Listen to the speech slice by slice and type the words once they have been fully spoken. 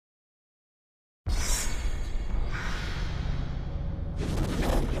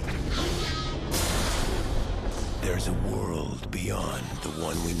beyond the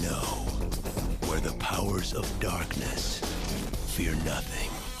one we know, where the powers of darkness fear nothing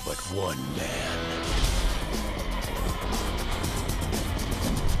but one man.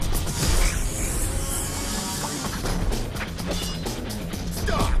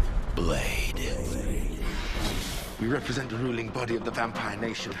 Stop! Blade. We represent the ruling body of the vampire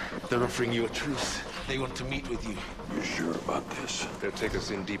nation. They're offering you a truce. They want to meet with you. You sure about this? They'll take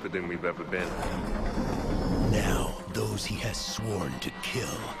us in deeper than we've ever been. Now, those he has sworn to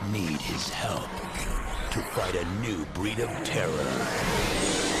kill need his help to fight a new breed of terror.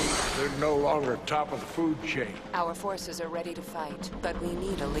 They're no longer top of the food chain. Our forces are ready to fight, but we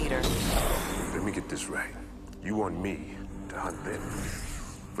need a leader. Let me get this right. You want me to hunt them?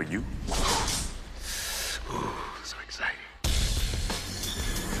 For you? Ooh, so exciting.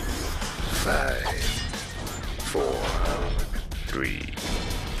 5, 4, 3,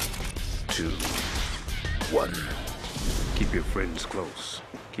 2, 1. Keep your friends close.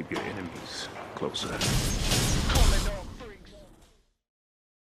 Keep your enemies closer.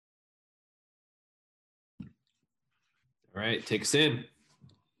 All right, take us in.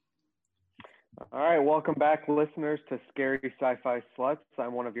 All right, welcome back, listeners, to Scary Sci-Fi Sluts.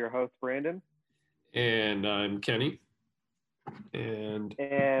 I'm one of your hosts, Brandon. And I'm Kenny. And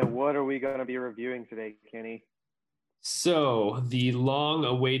what are we going to be reviewing today, Kenny? So, the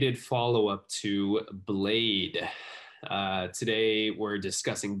long-awaited follow-up to Blade. Today, we're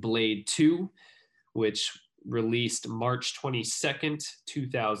discussing Blade 2, which released March 22nd,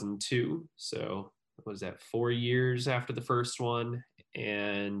 2002. So, what was that, 4 years after the first one?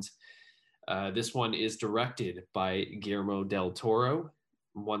 And this one is directed by Guillermo del Toro.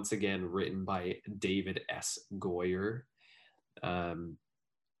 Once again, written by David S. Goyer.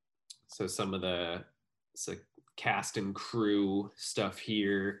 So some of the cast and crew stuff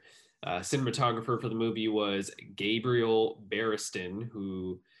here. Cinematographer for the movie was Gabriel Barristan,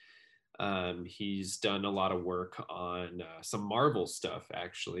 who he's done a lot of work on some Marvel stuff,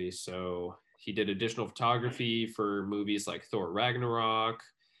 actually. So he did additional photography for movies like Thor Ragnarok,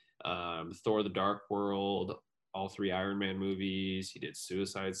 Thor the Dark World, all 3 Iron Man movies. He did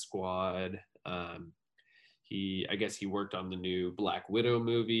Suicide Squad. I guess he worked on the new Black Widow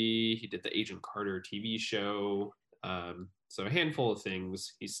movie. He did the Agent Carter TV show. So a handful of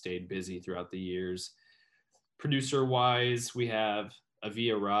things. He stayed busy throughout the years. Producer-wise, we have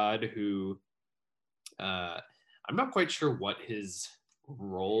Avia Rod, who I'm not quite sure what his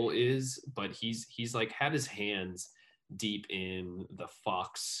role is, but he's like had his hands deep in the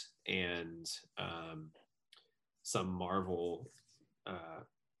Fox and some Marvel,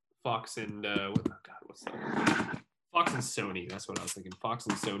 Fox and what's that? Fox and Sony. That's what I was thinking. Fox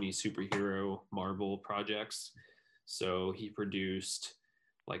and Sony superhero Marvel projects. So he produced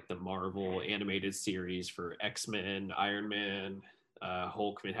like the Marvel animated series for X-Men, Iron Man,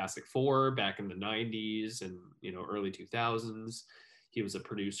 Hulk, Fantastic Four back in the 90s and early 2000s. He was a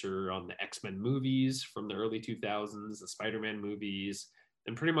producer on the X-Men movies from the early 2000s, the Spider-Man movies,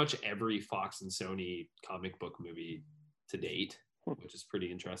 and pretty much every Fox and Sony comic book movie to date, which is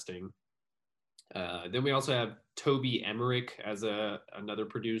pretty interesting. Then we also have Toby Emmerich as another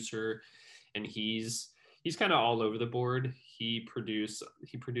producer, and he's kind of all over the board. He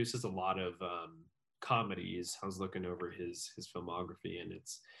produces a lot of comedies. I was looking over his filmography, and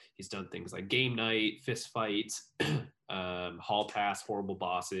he's done things like Game Night, Fist Fight, Hall Pass, Horrible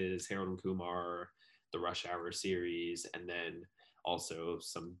Bosses, Harold and Kumar, the Rush Hour series, and then also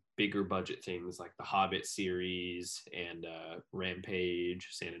some bigger budget things like the Hobbit series and Rampage,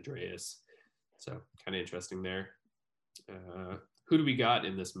 San Andreas. So kind of interesting there. Who do we got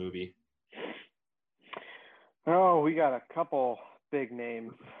in this movie? Oh, we got a couple big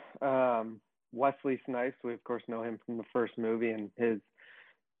names. Wesley Snipes, we of course know him from the first movie and his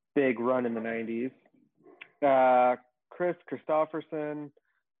big run in the 90s. Chris Christopherson,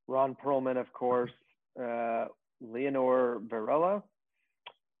 Ron Perlman, of course, Leonor Varela,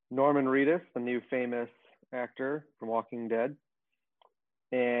 Norman Reedus, the new famous actor from Walking Dead,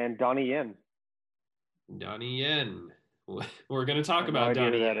 and Donnie Yen. Donnie Yen. We're going to talk about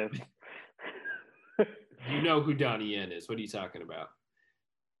Donnie Yen. You know who Donnie Yen is. What are you talking about?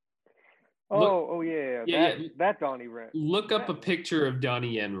 Yeah. That Donnie Yen. Look up a picture of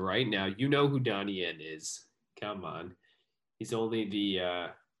Donnie Yen right now. You know who Donnie Yen is. Come on. He's only the,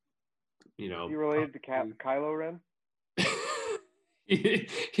 Is he related to Kylo Ren?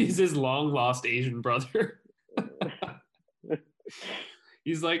 He's his long lost Asian brother.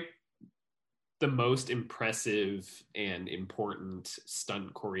 He's like the most impressive and important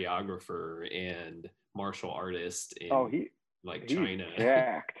stunt choreographer and martial artist in China.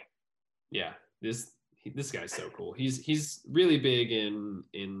 Jacked. Yeah, this guy's so cool. He's really big in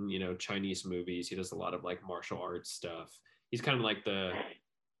Chinese movies. He does a lot of like martial arts stuff. He's kind of like the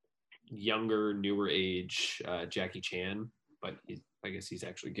younger, newer age Jackie Chan, but I guess he's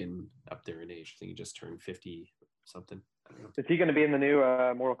actually getting up there in age. I think he just turned 50 something. I don't know. Is he going to be in the new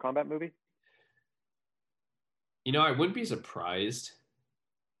Mortal Kombat movie? I wouldn't be surprised.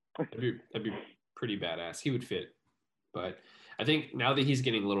 That'd be pretty badass. He would fit. But I think now that he's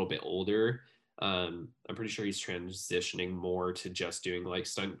getting a little bit older, I'm pretty sure he's transitioning more to just doing like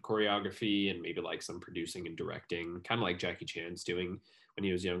stunt choreography and maybe like some producing and directing, kind of like Jackie Chan's doing. When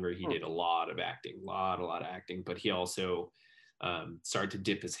he was younger, he did a lot of acting, a lot of acting, but he also started to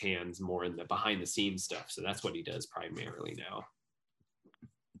dip his hands more in the behind the scenes stuff. So that's what he does primarily now.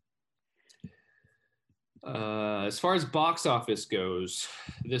 As far as box office goes,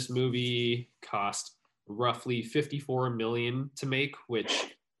 this movie cost roughly $54 million to make,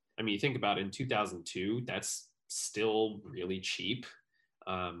 which, I mean, you think about it, in 2002, that's still really cheap.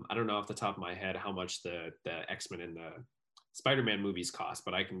 I don't know off the top of my head how much the X-Men and the Spider-Man movies cost,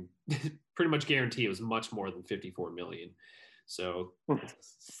 but I can pretty much guarantee it was much more than 54 million. So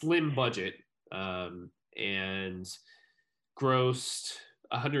slim budget, and grossed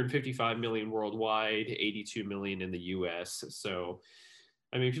 155 million worldwide, 82 million in the US. So,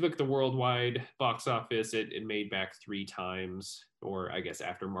 I mean, if you look at the worldwide box office, it made back 3 times, or I guess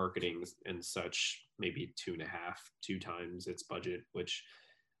after marketing and such, maybe 2 times its budget, which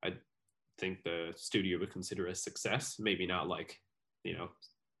I think the studio would consider a success. Maybe not like,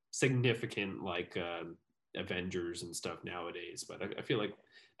 significant like Avengers and stuff nowadays, but I feel like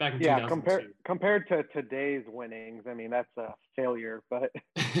back in 2002, compared to today's winnings, I mean, that's a failure, but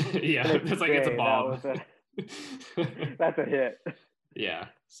yeah, that's like, it's a bomb. That's a hit. Yeah,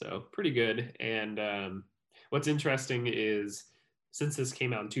 so pretty good. And what's interesting is, since this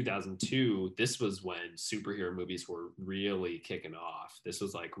came out in 2002, this was when superhero movies were really kicking off. This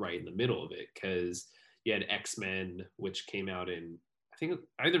was like right in the middle of it, because you had X-Men, which came out in, I think,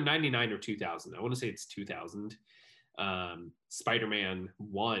 either 99 or 2000. I want to say it's 2000. Spider-Man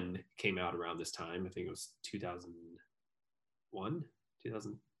 1 came out around this time. I think it was 2001,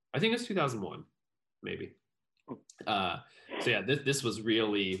 2000. I think it's 2001, maybe. So yeah, this was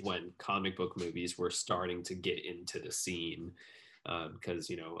really when comic book movies were starting to get into the scene.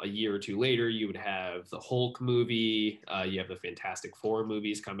 Because a year or two later you would have the Hulk movie, you have the Fantastic Four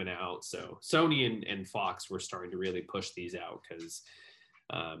movies coming out, so Sony and Fox were starting to really push these out, because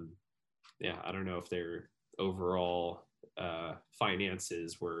I don't know if their overall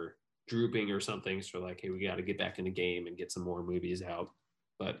finances were drooping or something, so like, hey, we got to get back in the game and get some more movies out.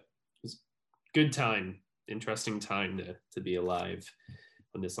 But it was a good time, interesting time to be alive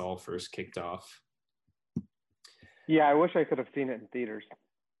when this all first kicked off. Yeah, I wish I could have seen it in theaters,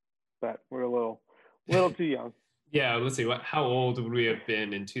 but we're a little too young. Yeah, let's see. How old would we have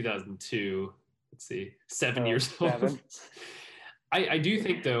been in 2002? Let's see, 7 years old. 7. I do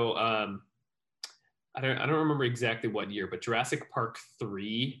think, though, I don't remember exactly what year, but Jurassic Park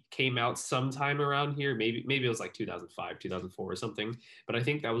 3 came out sometime around here. Maybe it was like 2005, 2004 or something. But I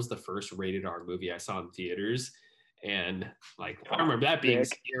think that was the first rated R movie I saw in theaters, and like, I remember that being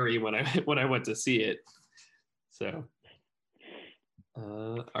scary when I went to see it. So,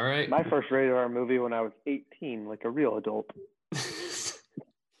 all right. My first rated R movie when I was 18, like a real adult.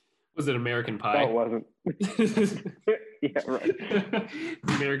 Was it American Pie? No, it wasn't. Yeah, right.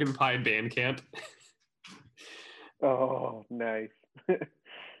 American Pie Band Camp. Oh, nice.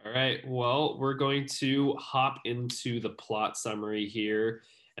 All right. Well, we're going to hop into the plot summary here,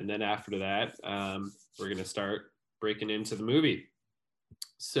 and then after that, we're going to start breaking into the movie.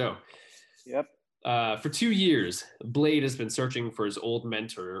 So, yep. For 2 years, Blade has been searching for his old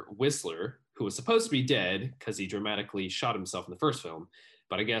mentor, Whistler, who was supposed to be dead because he dramatically shot himself in the first film.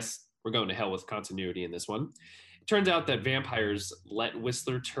 But I guess we're going to hell with continuity in this one. It turns out that vampires let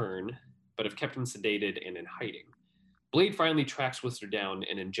Whistler turn, but have kept him sedated and in hiding. Blade finally tracks Whistler down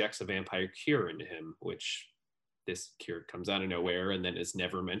and injects a vampire cure into him, which this cure comes out of nowhere and then is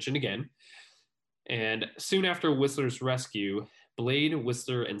never mentioned again. And soon after Whistler's rescue, Blade,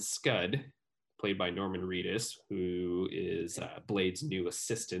 Whistler, and Scud, played by Norman Reedus, who is Blade's new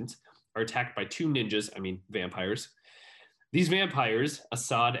assistant, are attacked by 2 vampires. These vampires,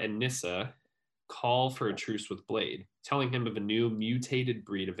 Assad and Nissa, call for a truce with Blade, telling him of a new mutated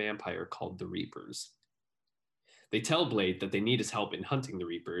breed of vampire called the Reapers. They tell Blade that they need his help in hunting the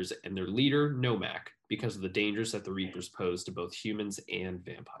Reapers and their leader, Nomak, because of the dangers that the Reapers pose to both humans and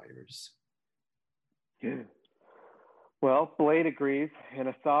vampires. Yeah. Well, Blade agrees, and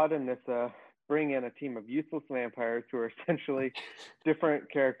Assad and Nissa bring in a team of useless vampires who are essentially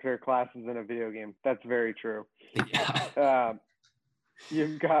different character classes in a video game. That's very true. Yeah.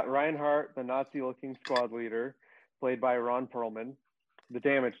 You've got Reinhardt, the Nazi-looking squad leader, played by Ron Perlman, the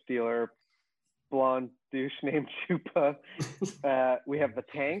damage dealer, blonde douche named Chupa. We have the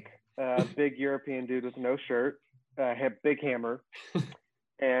tank, big European dude with no shirt, big hammer,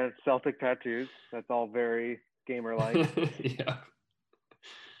 and Celtic tattoos. That's all very gamer-like. Yeah.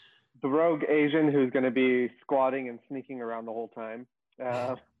 The rogue Asian who's going to be squatting and sneaking around the whole time.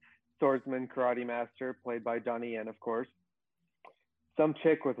 Swordsman, karate master, played by Donnie Yen, of course. Some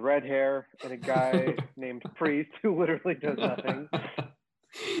chick with red hair and a guy named Priest who literally does nothing.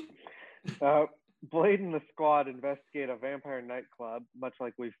 Blade and the squad investigate a vampire nightclub, much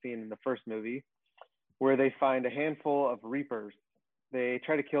like we've seen in the first movie, where they find a handful of Reapers. They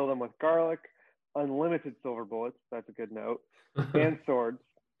try to kill them with garlic, unlimited silver bullets, that's a good note, and swords,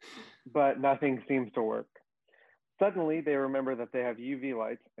 but nothing seems to work. Suddenly, they remember that they have UV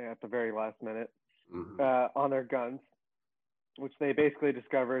lights at the very last minute on their guns, which they basically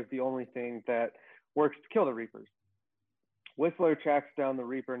discover is the only thing that works to kill the Reapers. Whistler tracks down the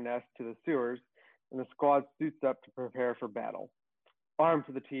Reaper nest to the sewers, and the squad suits up to prepare for battle. Armed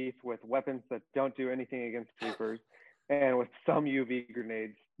to the teeth with weapons that don't do anything against Reapers, and with some UV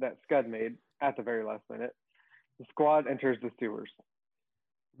grenades that Scud made at the very last minute, the squad enters the sewers.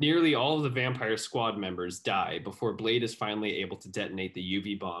 Nearly all of the vampire squad members die before Blade is finally able to detonate the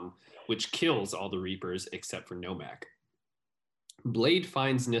UV bomb, which kills all the Reapers except for Nomak. Blade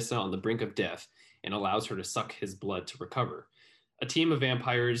finds Nyssa on the brink of death and allows her to suck his blood to recover. A team of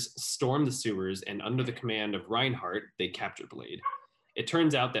vampires storm the sewers, and under the command of Reinhardt, they capture Blade. It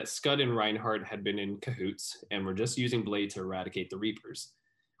turns out that Scud and Reinhardt had been in cahoots and were just using Blade to eradicate the Reapers.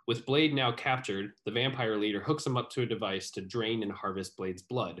 With Blade now captured, the vampire leader hooks him up to a device to drain and harvest Blade's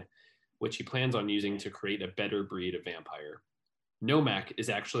blood, which he plans on using to create a better breed of vampire. Nomak is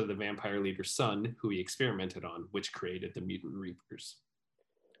actually the vampire leader's son, who he experimented on, which created the mutant Reapers.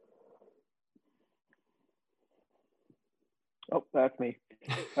 Oh, that's me.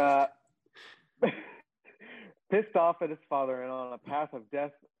 Pissed off at his father and on a path of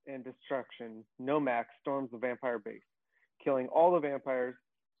death and destruction, Nomak storms the vampire base, killing all the vampires,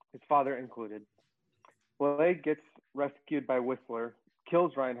 his father included. Blade gets rescued by Whistler,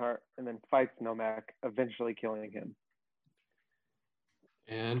 kills Reinhardt, and then fights Nomak, eventually killing him.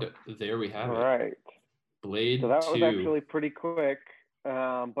 And there we have it. All right. Blade So that 2. was actually pretty quick,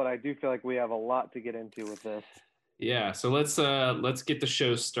 but I do feel like we have a lot to get into with this. Yeah, so let's get the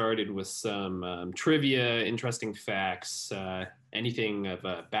show started with some trivia, interesting facts, anything of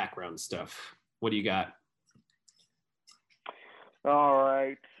background stuff. What do you got? All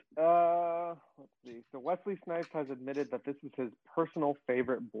right. Let's see. So Wesley Snipes has admitted that this is his personal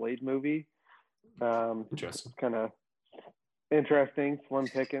favorite Blade movie. Interesting. Kind of interesting. Slim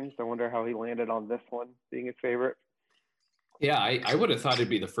pickings. I wonder how he landed on this one being his favorite. Yeah, I would have thought it'd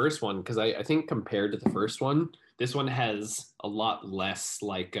be the first one because I think compared to the first one, this one has a lot less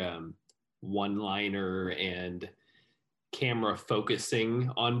like one-liner and camera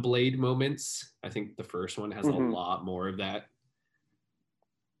focusing on Blade moments. I think the first one has a lot more of that.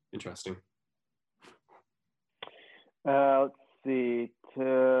 Interesting. Let's see.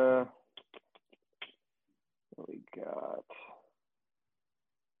 What we got?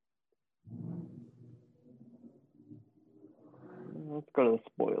 Let's go to the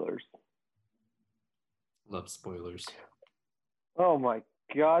spoilers. Love spoilers. Oh my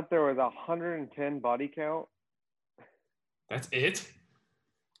God, there was 110 body count. That's it?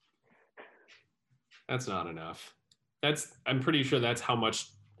 That's not enough. I'm pretty sure that's how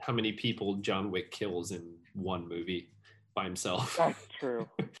many people John Wick kills in one movie by himself. That's true.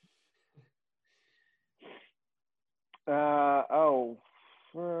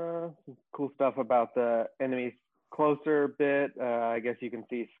 Cool stuff about the enemies closer bit. I guess you can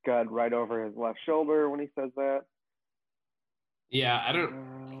see Scud right over his left shoulder when he says that. Yeah,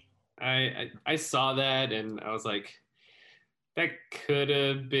 I saw that and I was like, that could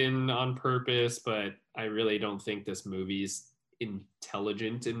have been on purpose, but I really don't think this movie's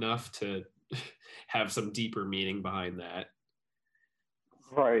intelligent enough to have some deeper meaning behind that.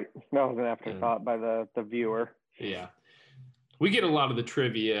 Right. That was an afterthought by the viewer. Yeah. We get a lot of the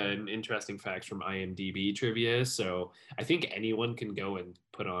trivia and interesting facts from IMDb trivia, so I think anyone can go and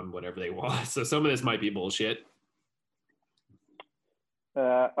put on whatever they want. So some of this might be bullshit.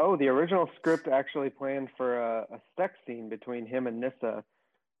 The original script actually planned for a sex scene between him and Nyssa,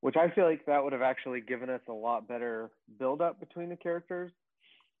 which I feel like that would have actually given us a lot better build-up between the characters.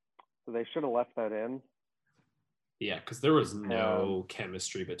 So they should have left that in. Yeah, because there was no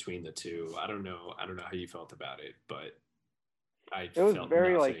chemistry between the two. I don't know how you felt about it, but I It was felt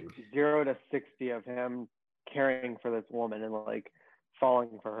very nothing. like 0 to 60 of him caring for this woman and like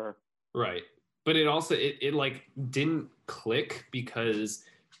falling for her. Right. But it also it like didn't click because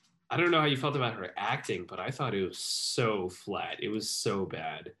I don't know how you felt about her acting, but I thought it was so flat. It was so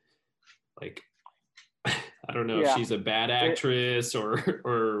bad. Like I don't know if Yeah. she's a bad actress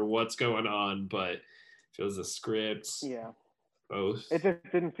or what's going on, but it feels the scripts. Yeah. Both. It just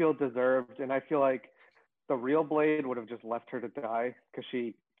didn't feel deserved, and I feel like the real Blade would have just left her to die because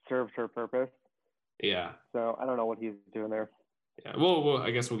she served her purpose. Yeah. So I don't know what he's doing there. Yeah. Well,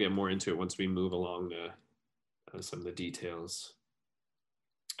 I guess we'll get more into it once we move along to some of the details.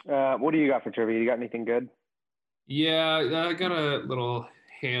 What do you got for trivia? You got anything good? Yeah, I got a little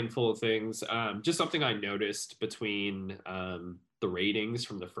handful of things. Just something I noticed between the ratings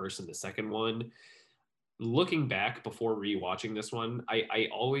from the first and the second one. Looking back before rewatching this one, I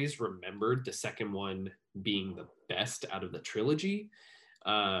always remembered the second one being the best out of the trilogy.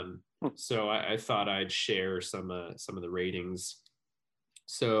 So I thought I'd share some of the ratings.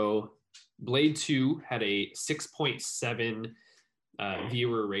 So Blade 2 had a 6.7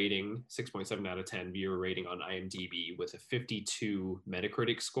 viewer rating, 6.7 out of 10 viewer rating on IMDb with a 52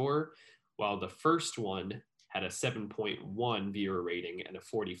 Metacritic score, while the first one had a 7.1 viewer rating and a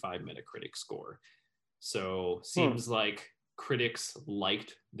 45 Metacritic score. So seems like critics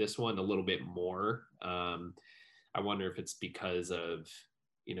liked this one a little bit more. I wonder if it's because of,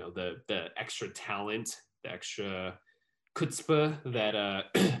 you know, the extra talent, the extra chutzpah that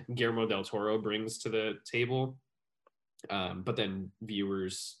Guillermo del Toro brings to the table. But then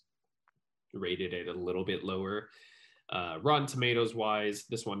viewers rated it a little bit lower. Rotten Tomatoes wise,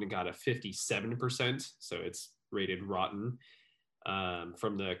 this one got a 57%, so it's rated rotten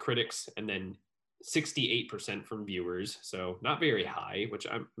from the critics, and then 68% from viewers, so not very high, which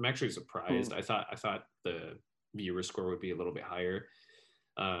I'm actually surprised. I thought the viewer score would be a little bit higher.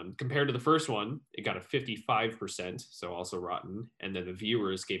 Compared to the first one, it got a 55%, so also rotten, and then the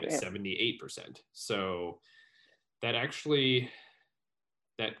viewers gave it 78%. So that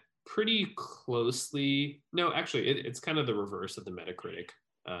pretty closely, no, actually, it's kind of the reverse of the Metacritic.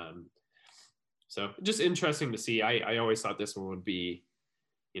 So just interesting to see. I always thought this one would be,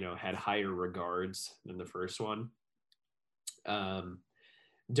 you know, had higher regards than the first one.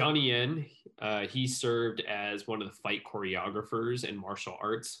 Donnie Yen, he served as one of the fight choreographers and martial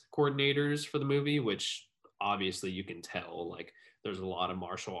arts coordinators for the movie, which obviously you can tell, like, there's a lot of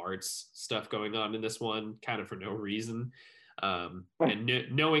martial arts stuff going on in this one, kind of for no reason. And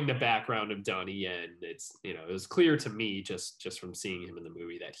knowing the background of Donnie Yen, it's, you know, it was clear to me just from seeing him in the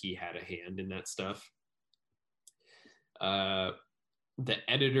movie that he had a hand in that stuff. The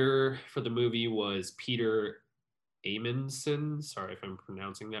editor for the movie was Peter Amundsen. Sorry if I'm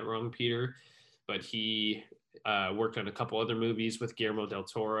pronouncing that wrong, Peter. But he worked on a couple other movies with Guillermo del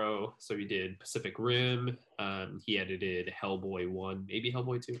Toro. So he did Pacific Rim. He edited Hellboy 1, maybe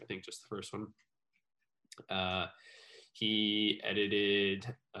Hellboy 2, I think just the first one. He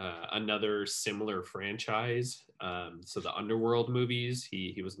edited another similar franchise. So the Underworld movies,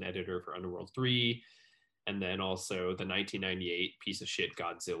 he was an editor for Underworld 3. And then also the 1998 piece of shit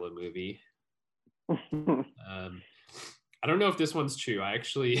Godzilla movie. I don't know if this one's true. I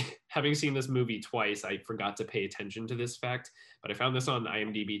actually, having seen this movie twice, I forgot to pay attention to this fact, but I found this on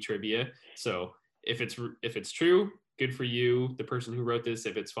IMDb trivia. So if it's true, good for you, the person who wrote this.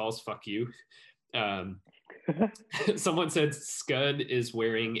 If it's false, fuck you. Someone said Scud is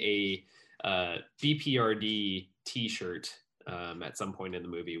wearing a BPRD t-shirt at some point in the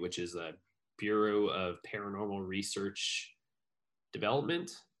movie, which is a Bureau of Paranormal Research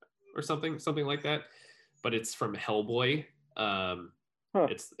Development or something like that. But it's from Hellboy.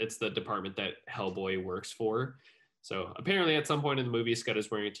 It's the department that Hellboy works for. So apparently at some point in the movie, Scott is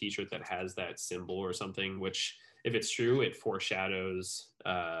wearing a t-shirt that has that symbol or something, which if it's true, it foreshadows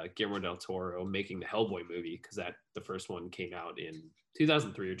Guillermo del Toro making the Hellboy movie, because the first one came out in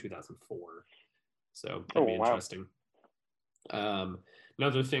 2003 or 2004. So that'd be interesting.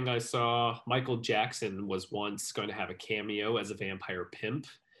 Another thing I saw, Michael Jackson was once going to have a cameo as a vampire pimp,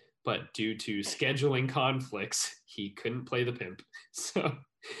 but due to scheduling conflicts, he couldn't play the pimp. So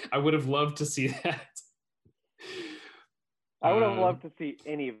I would have loved to see that. I would have loved to see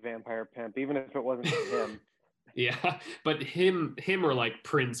any vampire pimp, even if it wasn't him. Yeah, but him or like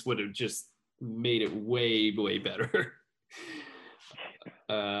Prince would have just made it way, way better.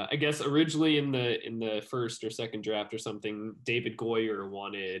 I guess originally in the first or second draft or something, David Goyer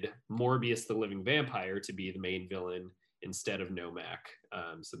wanted Morbius the Living Vampire to be the main villain instead of Nomak.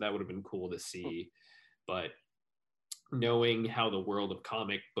 So that would have been cool to see. But knowing how the world of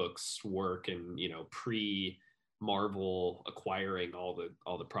comic books work, and pre Marvel acquiring all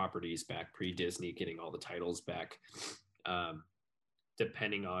the properties back, pre Disney getting all the titles back,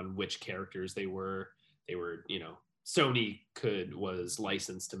 depending on which characters they were Sony was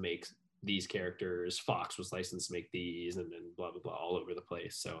licensed to make these characters, Fox was licensed to make these, and then blah blah blah all over the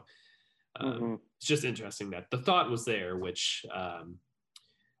place. So it's just interesting that the thought was there, which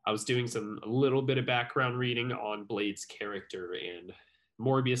I was doing a little bit of background reading on Blade's character, and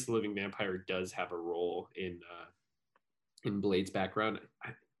Morbius the Living Vampire does have a role in Blade's background.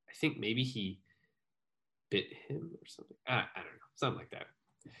 I think maybe he bit him or something. I don't know, something like that.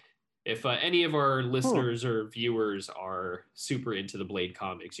 If any of our listeners or viewers are super into the Blade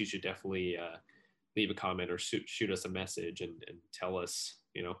comics, you should definitely leave a comment or shoot us a message and tell us,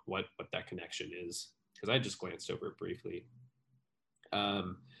 what that connection is, because I just glanced over it briefly.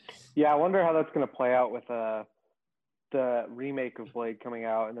 Yeah, I wonder how that's going to play out with the remake of Blade coming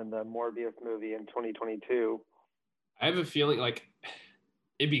out, and then the Morbius movie in 2022. I have a feeling like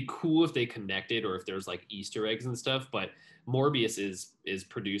it'd be cool if they connected, or if there's like Easter eggs and stuff, but Morbius is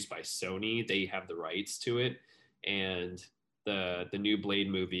produced by Sony. They have the rights to it, and the new Blade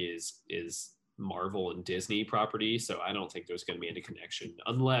movie is Marvel and Disney property, so I don't think there's going to be any connection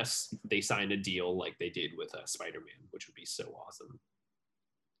unless they sign a deal like they did with Spider-Man, which would be so awesome.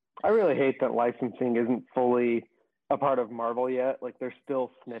 I really hate that licensing isn't fully a part of Marvel yet. Like, there's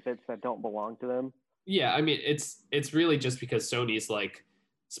still snippets that don't belong to them. Yeah, I mean, it's really just because Sony's like,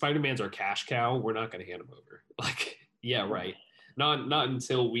 Spider-Man's our cash cow, we're not going to hand him over. Like, yeah, right. Not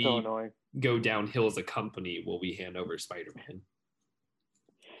until we go downhill as a company will we hand over Spider-Man.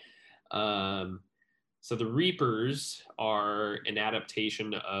 So the Reapers are an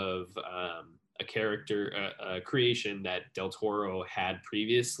adaptation of a character, a creation that Del Toro had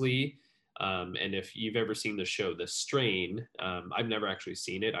previously. And if you've ever seen the show The Strain, I've never actually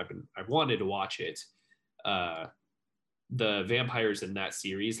seen it. I've wanted to watch it. The vampires in that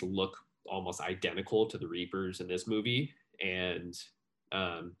series look almost identical to the Reapers in this movie, and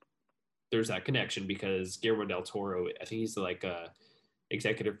there's that connection because Guillermo del Toro, I think he's like a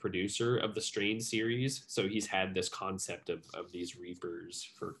executive producer of the Strain series, so he's had this concept of these Reapers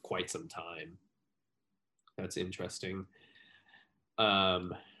for quite some time. That's interesting.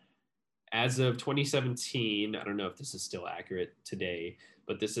 As of 2017, I don't know if this is still accurate today,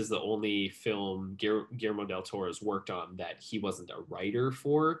 but this is the only film Guillermo del Toro has worked on that he wasn't a writer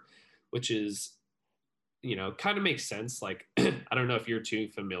for, which is, kind of makes sense. Like, I don't know if you're too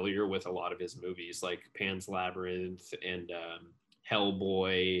familiar with a lot of his movies, like Pan's Labyrinth and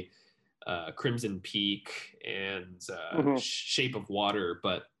Hellboy, Crimson Peak, and Shape of Water.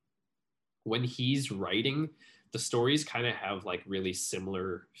 But when he's writing, the stories kind of have like really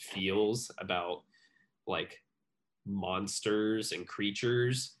similar feels about like monsters and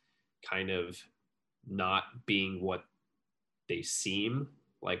creatures kind of not being what they seem.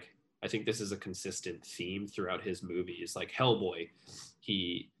 Like, I think this is a consistent theme throughout his movies. Like Hellboy,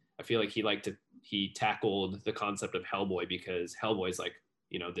 I feel like he tackled the concept of Hellboy because Hellboy's like,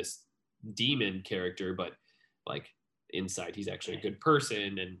 this demon character, but like inside he's actually a good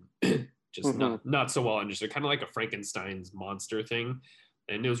person and just not so well understood, kind of like a Frankenstein's monster thing.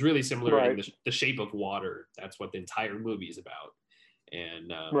 And it was really similar in the Shape of Water. That's what the entire movie is about.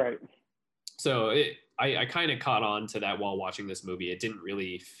 And so I kind of caught on to that while watching this movie. It didn't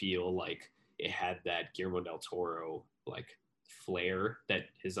really feel like it had that Guillermo del Toro like flair that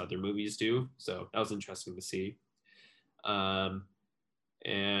his other movies do. So that was interesting to see.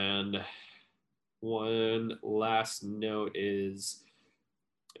 And one last note is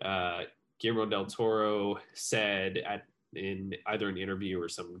Guillermo del Toro said in either an interview or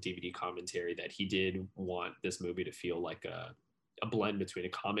some DVD commentary that he did want this movie to feel like a blend between a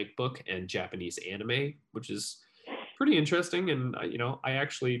comic book and Japanese anime, which is pretty interesting. And I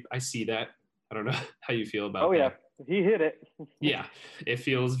see that. I don't know how you feel about that. Oh yeah, he hit it. Yeah, it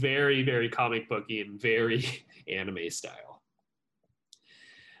feels very, very comic booky and very anime style.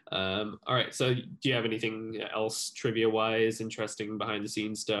 All right, so do you have anything else trivia wise interesting behind the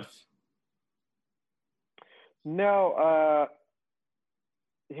scenes stuff? No,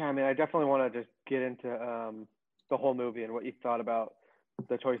 yeah, I mean, I definitely want to just get into the whole movie and what you thought about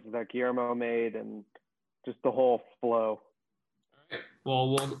the choices that Guillermo made and just the whole flow. All right.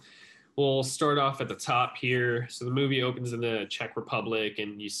 Well, we'll start off at the top here. So the movie opens in the Czech Republic,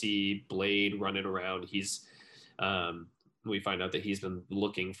 and you see Blade running around. We find out that he's been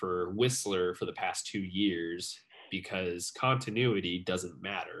looking for Whistler for the past 2 years because continuity doesn't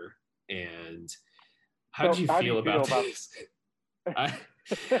matter. And how did you feel about this?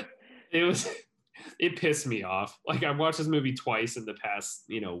 It it pissed me off. Like, I watched this movie twice in the past,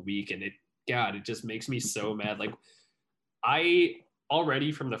 week, and it just makes me so mad. Like, I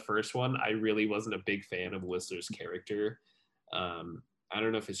already from the first one, I really wasn't a big fan of Whistler's character. I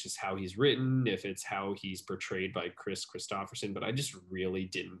don't know if it's just how he's written, if it's how he's portrayed by Chris Christopherson, but I just really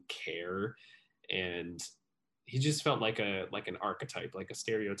didn't care. And he just felt like an archetype, like a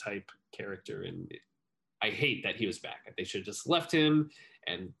stereotype character. And I hate that he was back. They should have just left him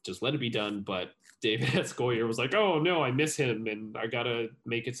and just let it be done. But David S. Goyer was like, oh no, I miss him and I gotta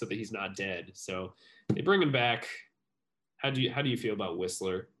make it so that he's not dead. So they bring him back. How do you feel about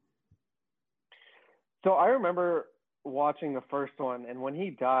Whistler? So I remember watching the first one, and when he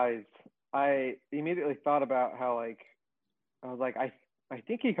dies, I immediately thought about how I was like, I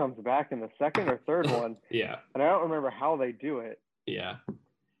think he comes back in the second or third one. Yeah. And I don't remember how they do it. Yeah.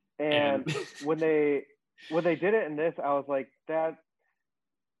 And when they did it in this, I was like,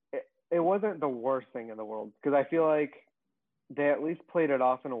 it wasn't the worst thing in the world, because I feel like they at least played it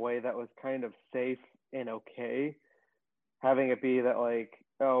off in a way that was kind of safe and okay, having it be that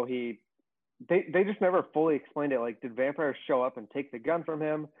they just never fully explained it. Like, did vampires show up and take the gun from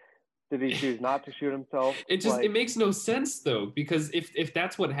him? Did he choose not to shoot himself? It makes no sense though, because if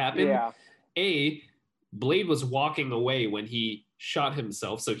that's what happened, Blade was walking away when he shot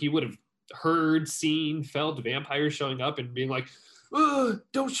himself, so he would have heard, seen, felt vampires showing up and being like,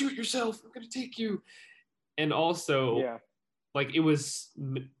 don't shoot yourself, I'm gonna take you. And also, like, it was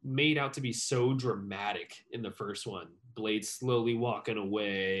made out to be so dramatic in the first one. Blade slowly walking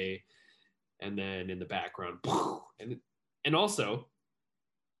away, and then in the background, and also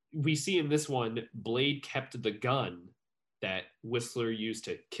we see in this one, Blade kept the gun that Whistler used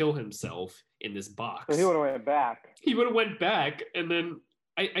to kill himself in this box. So he would have went back. He would have went back, and then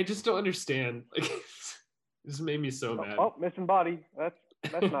I just don't understand. Like, this made me so mad. Oh, missing body. That's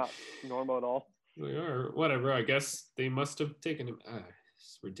not normal at all. Or whatever. I guess they must have taken him.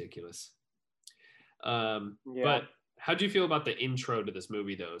 It's ridiculous. But how do you feel about the intro to this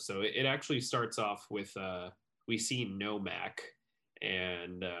movie, though? So it actually starts off with we see Nomak,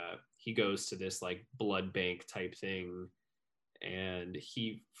 and he goes to this like blood bank type thing, and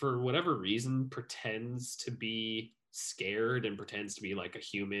he, for whatever reason, pretends to be scared and pretends to be like a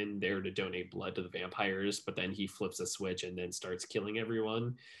human there to donate blood to the vampires, but then he flips a switch and then starts killing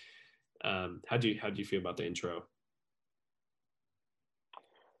everyone. How do you feel about the intro?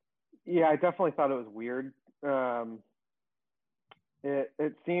 Yeah, I definitely thought it was weird.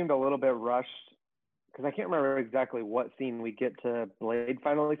 It seemed a little bit rushed, because I can't remember exactly what scene we get to Blade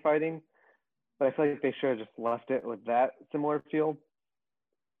finally fighting, but I feel like they should have just left it with that similar feel.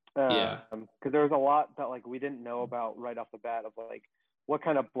 Because there was a lot that like we didn't know about right off the bat, of like, what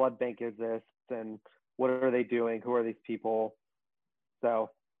kind of blood bank is this, and what are they doing? Who are these people? So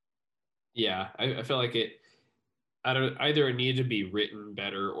yeah, I feel like either it needed to be written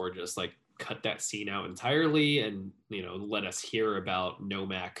better, or just like cut that scene out entirely and let us hear about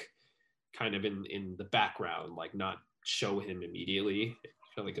Nomak kind of in the background, like not show him immediately.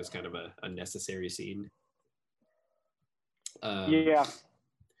 I feel like it's kind of a necessary scene.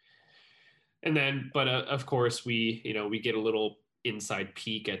 And then, but of course, we get a little inside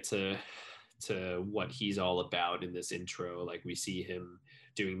peek to what he's all about in this intro. Like, we see him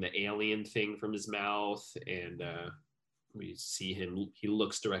doing the alien thing from his mouth, and we see him. He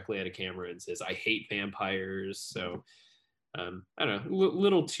looks directly at a camera and says, "I hate vampires." So I don't know,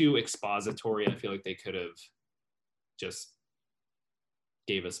 little too expository. I feel like they could have just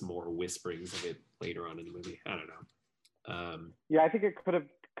gave us more whisperings of it later on in the movie. I don't know. I think it could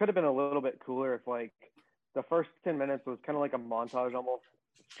have been a little bit cooler if like the first 10 minutes was kind of like a montage, almost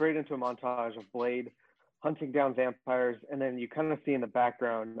straight into a montage of Blade hunting down vampires, and then you kind of see in the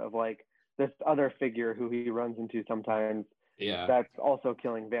background of like this other figure who he runs into sometimes, that's also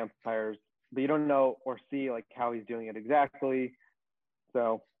killing vampires, but you don't know or see like how he's doing it exactly.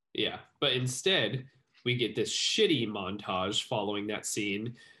 So but instead we get this shitty montage following that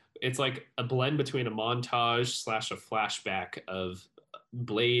scene. It's like a blend between a montage / a flashback of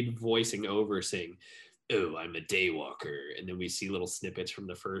Blade voicing over saying, "Oh, I'm a Daywalker," and then we see little snippets from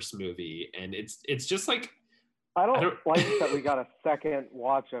the first movie, and it's just like, I don't like that we got a second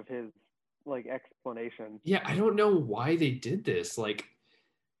watch of his like explanation. I don't know why they did this. Like,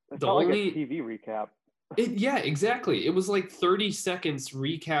 it's not like a TV recap. Exactly. It was like 30 seconds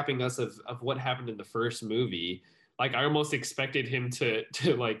recapping us of what happened in the first movie. Like, I almost expected him to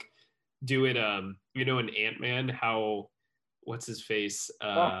like do it in Ant-Man, how what's his face?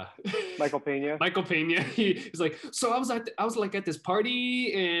 Michael Pena. Michael Pena. He's like, so I was like at this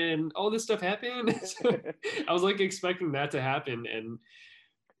party and all this stuff happened. So I was like expecting that to happen,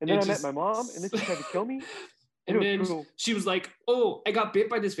 and And then I met my mom, and then she tried to kill me. And then she was like, "Oh, I got bit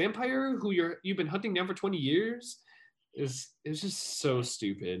by this vampire who you've been hunting down for 20 years." It was just so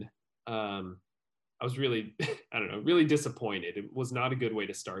stupid. I was really, I don't know, really disappointed. It was not a good way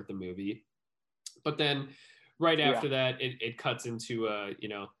to start the movie. But then right after that, it cuts into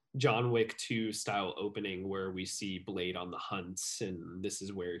John Wick 2 style opening where we see Blade on the hunt, and this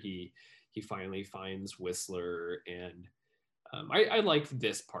is where he finally finds Whistler. And I liked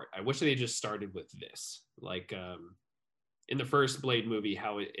this part. I wish they just started with this, like in the first Blade movie,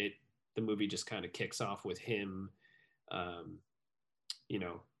 how the movie just kind of kicks off with him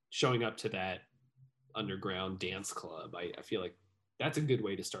showing up to that underground dance club. I feel like that's a good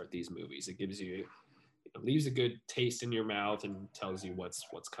way to start these movies. It gives you, leaves a good taste in your mouth and tells you what's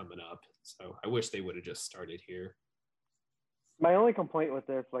coming up. So I wish they would have just started here. My only complaint with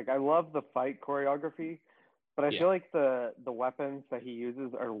this, like, I love the fight choreography, but I feel like the weapons that he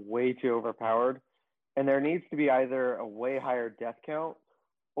uses are way too overpowered, and there needs to be either a way higher death count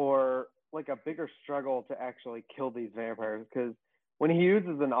or like a bigger struggle to actually kill these vampires, because when he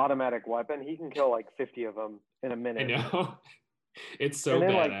uses an automatic weapon, he can kill like 50 of them in a minute. I know. It's so and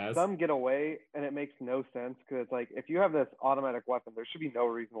then, badass. Like, some get away, and it makes no sense, because it's like, if you have this automatic weapon, there should be no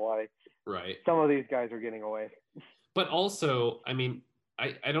reason why some of these guys are getting away. But also, I mean,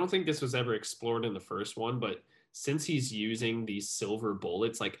 I don't think this was ever explored in the first one, but since he's using these silver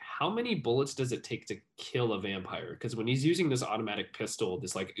bullets, like, how many bullets does it take to kill a vampire? Because when he's using this automatic pistol,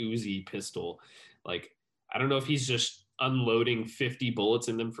 this like Uzi pistol, like, I don't know if he's just unloading 50 bullets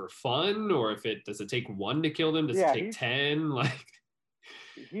in them for fun, or if does it take one to kill them? Does it take 10? Like,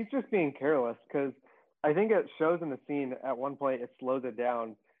 he's just being careless, because I think it shows in the scene at one point, it slows it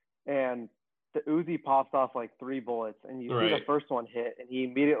down, and the Uzi pops off like 3 bullets, and you see the first one hit, and he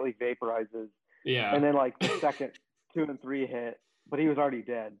immediately vaporizes. Yeah. And then like the second 2 and 3 hit, but he was already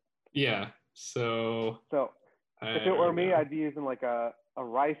dead. Yeah. So if it were me, I'd be using like a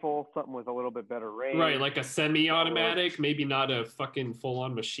rifle, something with a little bit better range. Right, like a semi-automatic, maybe not a fucking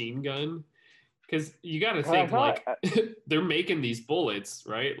full-on machine gun. Because you got to think, like, they're making these bullets,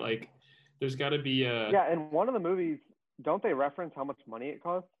 right? Like, there's got to be a... Yeah, in one of the movies, don't they reference how much money it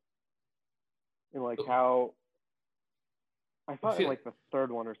costs? And like how... I thought in like the third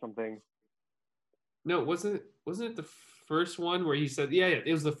one or something. No, wasn't it the first one where he said, yeah,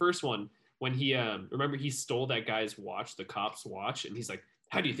 it was the first one when he, remember he stole that guy's watch, the cop's watch, and he's like,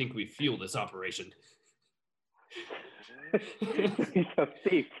 how do you think we fuel this operation? He's a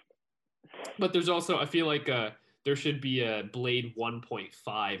thief. But there's also, I feel like there should be a Blade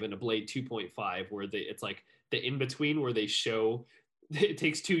 1.5 and a Blade 2.5 where it's like the in-between where they show it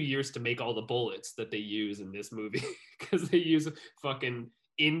takes 2 years to make all the bullets that they use in this movie because they use fucking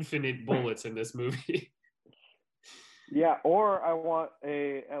infinite bullets in this movie. Yeah, or I want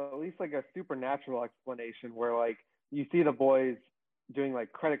at least like a supernatural explanation where like you see the boys doing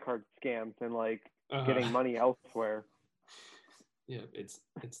like credit card scams and like getting money elsewhere. Yeah,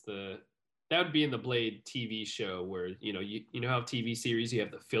 that would be in the Blade TV show where you know how TV series you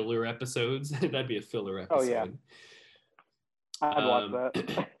have the filler episodes. That'd be a filler episode. Oh yeah, I'd watch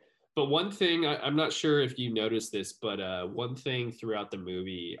that. But one thing, I'm not sure if you noticed this, but one thing throughout the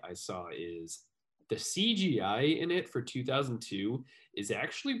movie I saw is the CGI in it for 2002 is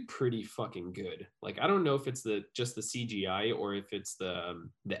actually pretty fucking good. Like, I don't know if it's just the CGI or if it's the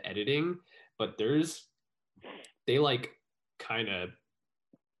editing, but they like kind of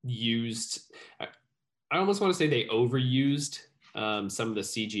used, I almost want to say they overused some of the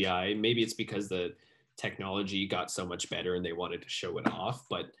CGI. Maybe it's because the technology got so much better and they wanted to show it off,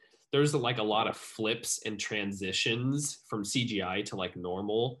 but there's like a lot of flips and transitions from CGI to like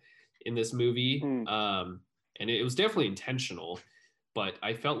normal in this movie. And it was definitely intentional, but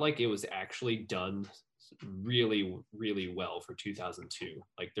I felt like it was actually done really, really well for 2002.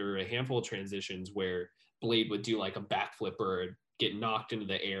 Like, there were a handful of transitions where Blade would do like a backflip or get knocked into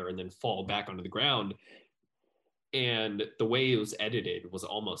the air and then fall back onto the ground. And the way it was edited was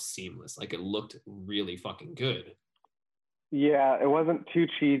almost seamless. Like, it looked really fucking good. Yeah, it wasn't too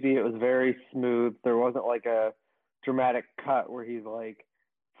cheesy. It was very smooth. There wasn't like a dramatic cut where he's like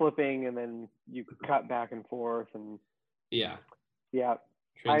flipping and then you cut back and forth. And yeah.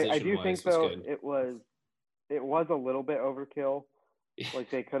 I do think though it was a little bit overkill. Like,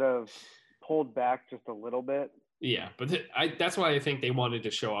 they could have pulled back just a little bit. Yeah, but that's why I think they wanted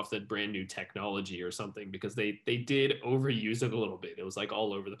to show off that brand new technology or something, because they did overuse it a little bit. It was like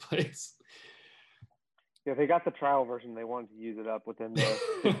all over the place. Yeah, they got the trial version. They wanted to use it up within the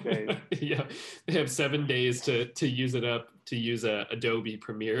 6 days. Yeah, they have 7 days to use it up, to use Adobe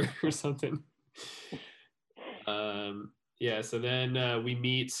Premiere or something. Yeah, so then we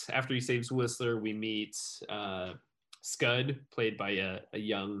meet, after he saves Whistler, we meet Scud, played by a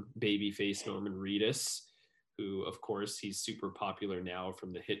young babyface Norman Reedus, who, of course, he's super popular now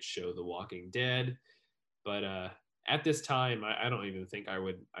from the hit show The Walking Dead. But at this time, I don't even think I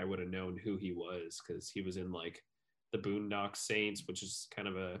would have known who he was, because he was in like the Boondock Saints, which is kind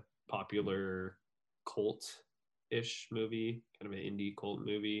of a popular cult-ish movie, kind of an indie cult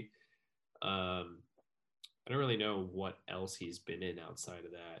movie. I don't really know what else he's been in outside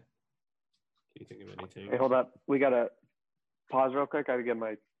of that. Can you think of anything? Hey, hold up. We got to pause real quick. I got to give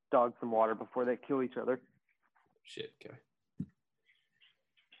my dog some water before they kill each other. Shit, okay.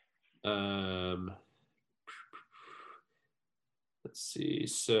 Let's see.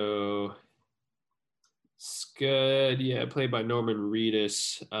 So Scud, yeah, played by Norman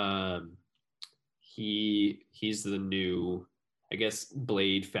Reedus. He's the new, I guess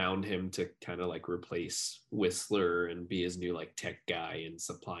Blade found him to kind of like replace Whistler and be his new like tech guy and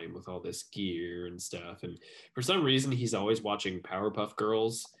supply him with all this gear and stuff. And for some reason, he's always watching Powerpuff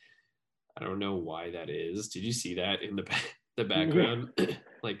Girls. I don't know why that is. Did you see that in the background? Yeah.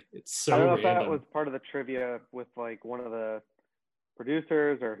 Like, it's so I don't know random. if that was part of the trivia with like one of the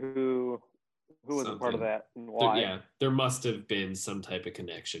producers, or who was a part of that and why. There must have been some type of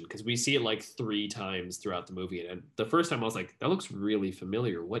connection, because we see it like 3 times throughout the movie, and the first time I was like, that looks really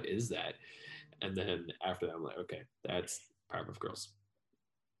familiar, what is that? And then after that I'm like, okay, that's Powerpuff Girls.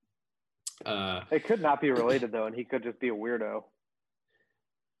 It could not be related though, and he could just be a weirdo.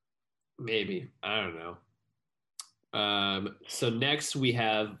 Maybe, I don't know. So next we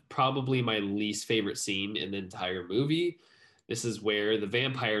have probably my least favorite scene in the entire movie. This is where the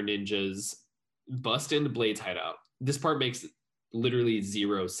vampire ninjas bust into Blade's hideout. This part makes literally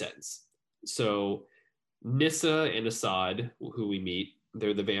 0 sense. So Nissa and Assad, who we meet,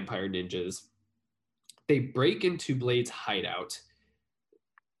 they're the vampire ninjas. They break into Blade's hideout,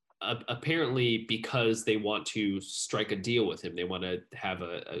 apparently because they want to strike a deal with him. They want to have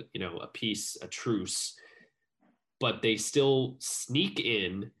a peace, a truce. But they still sneak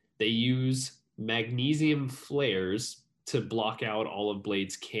in. They use magnesium flares to block out all of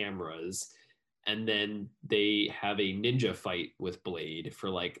Blade's cameras. And then they have a ninja fight with Blade for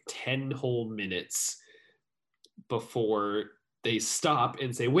like 10 whole minutes before they stop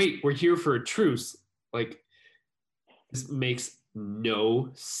and say, wait, we're here for a truce. Like, this makes no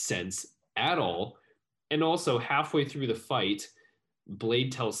sense at all. And also, halfway through the fight,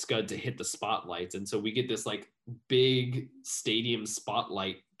 Blade tells Scud to hit the spotlights. And so we get this like big stadium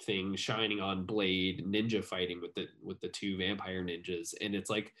spotlight thing shining on Blade, ninja fighting with the 2 vampire ninjas. And it's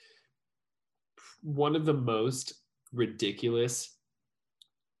like one of the most ridiculous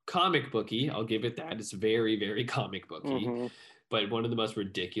comic booky, I'll give it that, it's very, very comic booky, but one of the most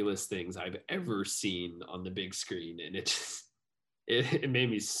ridiculous things I've ever seen on the big screen. And it just it made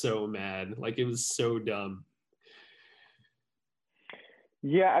me so mad. Like, it was so dumb.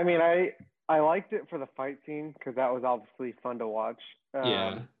 Yeah, I mean, I liked it for the fight scene because that was obviously fun to watch.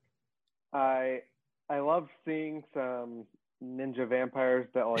 I love seeing some ninja vampires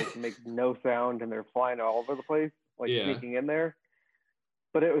that like make no sound and they're flying all over the place, like sneaking in there.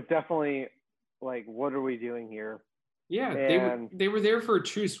 But it was definitely like, what are we doing here? Yeah, and they were there for a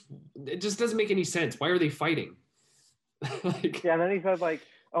truce. It just doesn't make any sense. Why are they fighting? Yeah, and then he said like,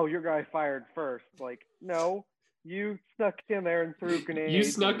 oh, your guy fired first. Like, no, you snuck in there and threw grenades. You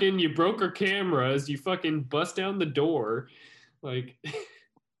snuck in, you broke our cameras, you fucking bust down the door. Like,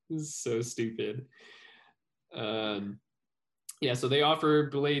 this is so stupid. Yeah, so they offer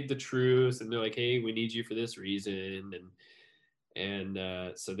Blade the truce, and they're like, hey, we need you for this reason. And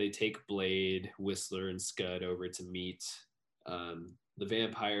so they take Blade, Whistler, and Scud over to meet the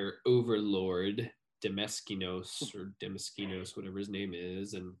vampire overlord, Demeskinos, whatever his name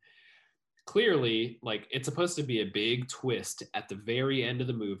is. And clearly, like, it's supposed to be a big twist at the very end of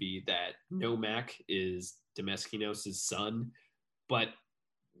the movie that Nomak is Demeskinos' son. But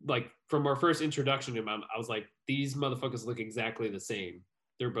like, from our first introduction to him, I was like, these motherfuckers look exactly the same.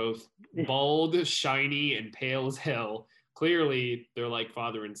 They're both bald, shiny, and pale as hell. Clearly, they're like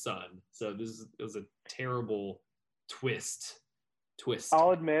father and son. So this was a terrible twist.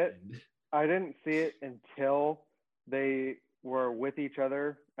 I'll admit, I didn't see it until they were with each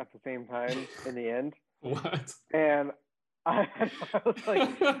other at the same time in the end. What? And I was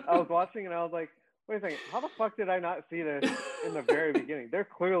like, I was watching and I was like, wait a second, how the fuck did I not see this in the very beginning? They're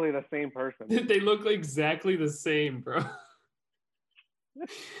clearly the same person. They look exactly the same, bro.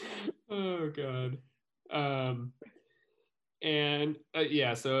 Oh, God.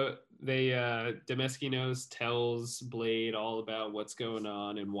 So they Demeskinos tells Blade all about what's going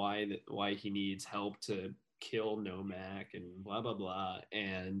on and why he needs help to kill Nomak and blah blah blah.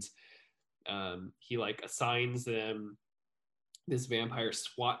 And he like assigns them this vampire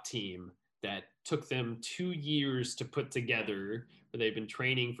SWAT team that took them 2 years to put together, where they've been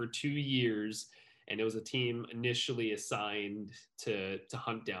training for 2 years. And it was a team initially assigned to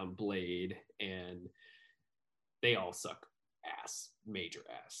hunt down Blade, and they all suck ass, major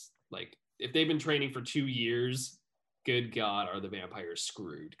ass. Like, if they've been training for 2 years, good God, are the vampires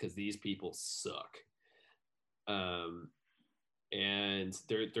screwed, because these people suck. And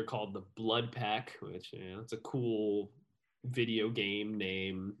they're called the Blood Pack, which, you know, it's a cool video game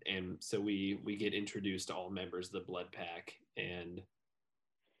name. And so we get introduced to all members of the Blood Pack, and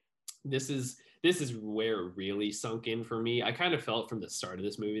this is where it really sunk in for me. I kind of felt from the start of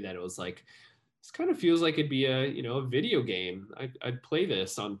this movie that it was like, this kind of feels like it'd be a, you know, a video game. I'd play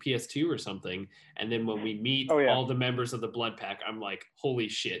this on PS2 or something. And then when we meet all the members of the Blood Pack, I'm like, holy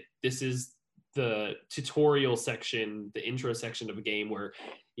shit, this is the tutorial section, the intro section of a game where,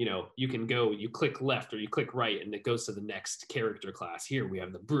 you know, you can go, you click left or you click right, and it goes to the next character class. Here we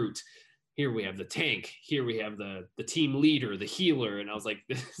have the Brute. Here we have the tank. Here we have the team leader, the healer. And I was like,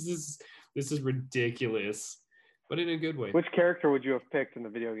 this is ridiculous, but in a good way. Which character would you have picked in the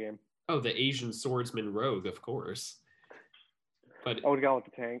video game? Oh, the Asian swordsman rogue, of course. But I would have gone with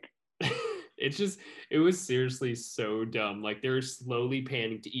the tank. It was seriously so dumb. Like, they're slowly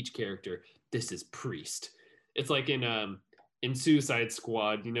panning to each character. This is Priest. It's like in Suicide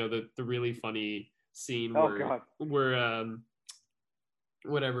Squad, you know, the really funny scene where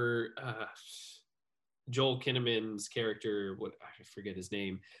Joel Kinnaman's character, I forget his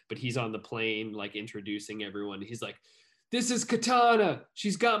name, but he's on the plane, like, introducing everyone. He's like, this is Katana.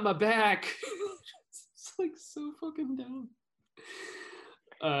 She's got my back. It's like so fucking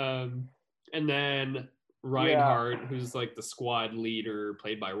dumb. And then Reinhardt, who's like the squad leader,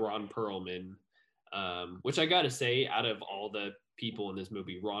 played by Ron Perlman, which I gotta say, out of all the people in this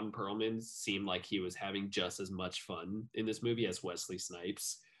movie, Ron Perlman seemed like he was having just as much fun in this movie as Wesley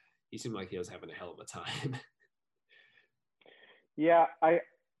Snipes. He seemed like he was having a hell of a time. Yeah, I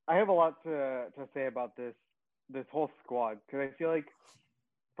have a lot to say about this whole squad, because I feel like,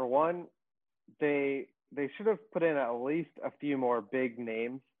 for one, they should have put in at least a few more big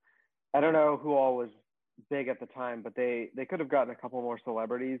names. I don't know who all was big at the time, but they could have gotten a couple more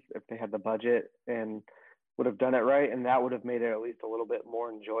celebrities if they had the budget and would have done it right, and that would have made it at least a little bit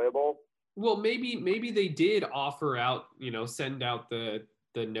more enjoyable. Well, maybe they did offer out, you know, send out the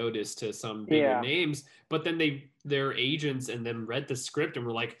notice to some bigger names, but then their agents and then read the script and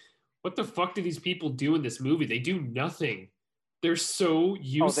were like, what the fuck do these people do in this movie? They do nothing. They're so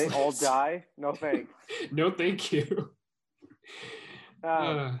useless. Oh, they all die? No thanks. No thank you.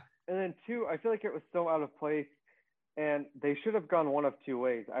 And then two, I feel like it was so out of place, and they should have gone one of two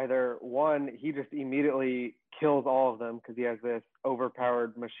ways. Either one, he just immediately kills all of them because he has this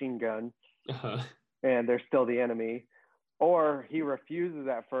overpowered machine gun, and they're still the enemy. Or he refuses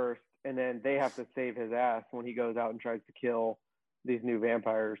at first, and then they have to save his ass when he goes out and tries to kill these new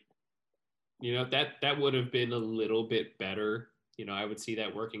vampires. You know, that would have been a little bit better. You know, I would see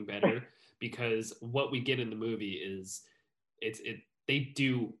that working better, because what we get in the movie is they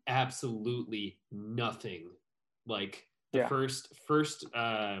do absolutely nothing. Like, the first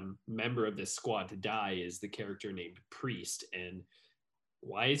member of this squad to die is the character named Priest. And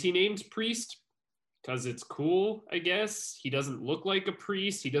why is he named Priest? Because it's cool, I guess. He doesn't look like a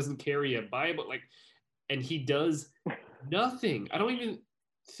priest. He doesn't carry a Bible, and he does nothing. I don't even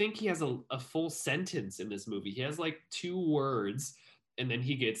think he has a full sentence in this movie. He has like 2 words, and then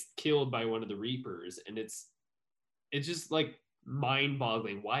he gets killed by one of the Reapers, and it's just like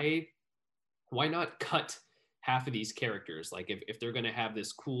mind-boggling. Why not cut half of these characters? Like, if they're gonna have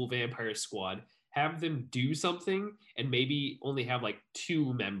this cool vampire squad, have them do something, and maybe only have like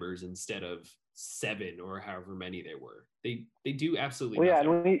 2 members instead of 7 or however many there were. They do absolutely nothing.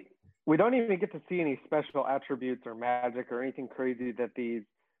 Yeah, and we don't even get to see any special attributes or magic or anything crazy that these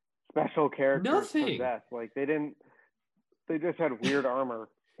special characters possess. Like, they just had weird armor.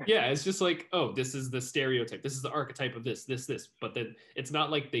 Yeah, it's just like, oh, this is the stereotype. This is the archetype of this. But then it's not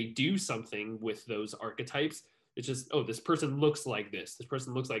like they do something with those archetypes. It's just, oh, this person looks like this. This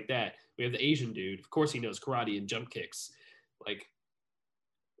person looks like that. We have the Asian dude. Of course he knows karate and jump kicks. Like,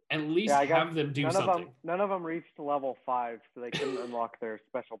 at least have them do something. None of them reached level 5, so they couldn't unlock their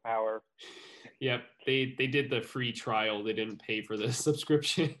special power. Yep, they did the free trial. They didn't pay for the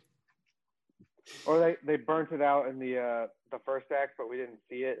subscription. Or they burnt it out in the first act, but we didn't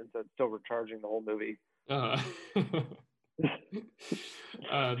see it, and so it's still recharging the whole movie.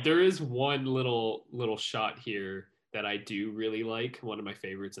 There is one little shot here that I do really like. One of my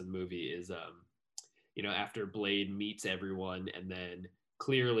favorites in the movie is after Blade meets everyone, and then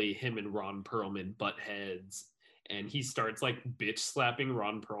clearly him and Ron Perlman butt heads, and he starts like bitch slapping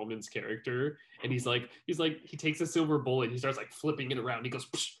Ron Perlman's character, and he takes a silver bullet, he starts like flipping it around, he goes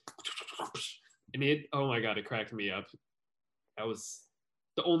psh, psh, psh, and oh my god, it cracked me up. That was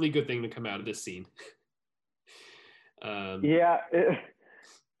the only good thing to come out of this scene. Yeah,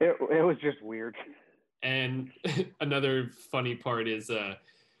 it was just weird. And another funny part is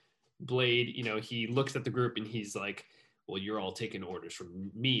Blade, he looks at the group and he's like, well, you're all taking orders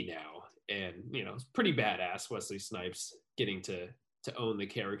from me now. And, it's pretty badass, Wesley Snipes getting to own the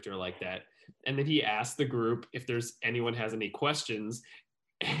character like that. And then he asks the group if anyone has any questions.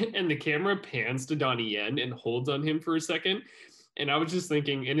 And the camera pans to Donnie Yen and holds on him for a second. And I was just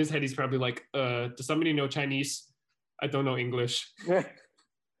thinking, in his head, he's probably like, does somebody know Chinese? I don't know English.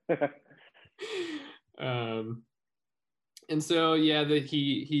 And so, yeah,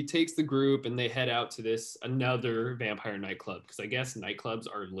 he takes the group and they head out to another vampire nightclub, because I guess nightclubs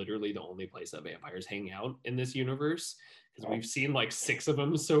are literally the only place that vampires hang out in this universe, because we've seen like 6 of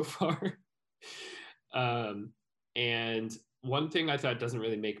them so far. And one thing I thought doesn't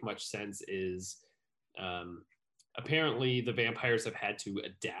really make much sense is apparently the vampires have had to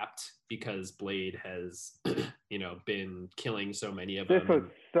adapt because Blade has, been killing so many of them. This was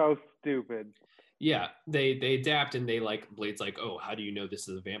so stupid. Yeah, they adapt, and Blade's like, oh, how do you know this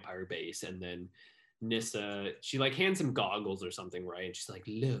is a vampire base? And then Nyssa, she like hands him goggles or something, right? And she's like,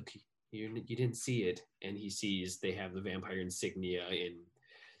 look, you didn't see it. And he sees they have the vampire insignia in,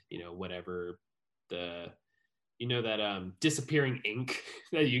 whatever that disappearing ink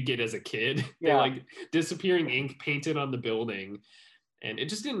that you get as a kid. Yeah. They like disappearing ink painted on the building. And it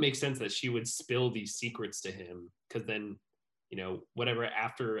just didn't make sense that she would spill these secrets to him, because then, whatever,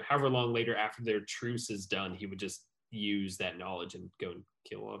 however long later after their truce is done, he would just use that knowledge and go and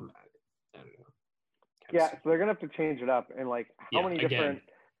kill them. I don't know. So they're gonna have to change it up. And like, how many different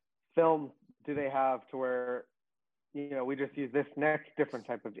films do they have to where, we just use this next different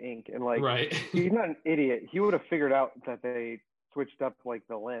type of ink? And like, right. He's not an idiot. He would have figured out that they switched up like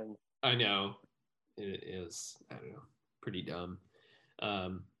the lens. I know. It is, I don't know, pretty dumb.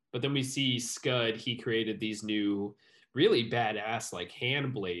 But then we see Scud. He created these new really badass like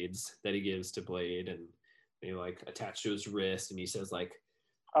hand blades that he gives to Blade, and they like attach to his wrist, and he says like,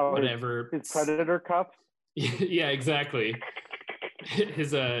 whatever, his predator cuff. Yeah, exactly.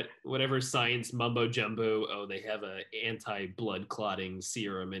 His whatever science mumbo jumbo, they have a anti-blood clotting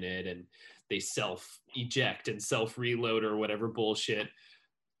serum in it, and they self-eject and self-reload or whatever bullshit,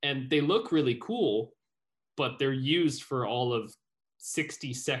 and they look really cool, but they're used for all of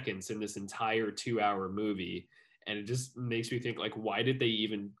 60 seconds in this entire 2-hour movie. And it just makes me think, like, why did they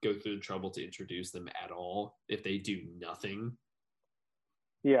even go through the trouble to introduce them at all if they do nothing?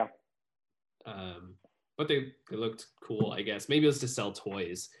 Yeah. But they looked cool, I guess. Maybe it was to sell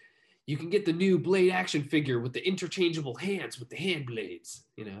toys. You can get the new Blade action figure with the interchangeable hands with the hand blades,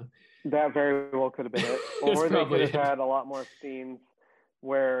 That very well could have been it. Or they could have had a lot more scenes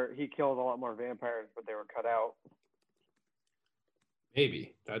where he killed a lot more vampires, but they were cut out.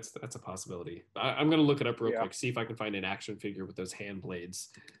 Maybe that's a possibility. I'm gonna look it up real quick, see if I can find an action figure with those hand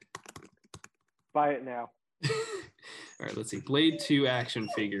blades. Buy it now. All right, let's see. Blade 2 action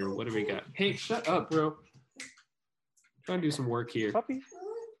figure. What do we got? Hey, shut up, bro. Trying to do some work here. Puppy.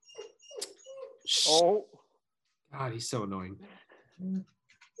 Oh. God, he's so annoying.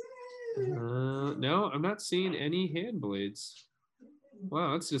 No, I'm not seeing any hand blades.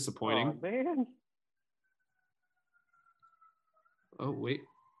 Wow, that's disappointing. Oh, man. Oh, wait.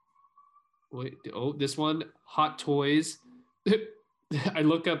 Oh, this one, Hot Toys. I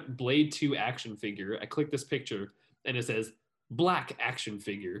look up Blade 2 action figure. I click this picture, and it says black action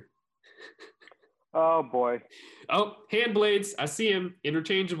figure. Oh, boy. Oh, hand blades. I see him.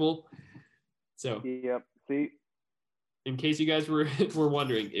 Interchangeable. So. Yep. See? In case you guys were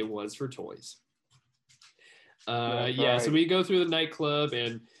wondering, it was for toys. Yeah, right. So we go through the nightclub,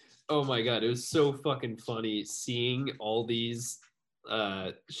 and oh my God, it was so fucking funny seeing all these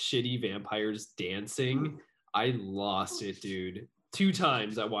shitty vampires dancing. I lost it, dude. 2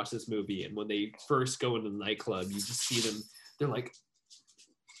 times I watched this movie, and when they first go into the nightclub, you just see them. They're like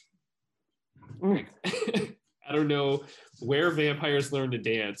I don't know where vampires learn to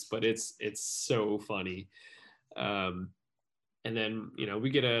dance, but it's so funny. And then we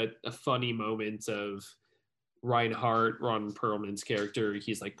get a funny moment of Reinhardt, Ron Perlman's character.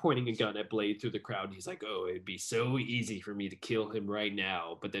 He's like pointing a gun at Blade through the crowd. And he's like, "Oh, it'd be so easy for me to kill him right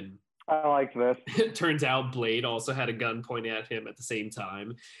now." But then I like this. It turns out Blade also had a gun pointing at him at the same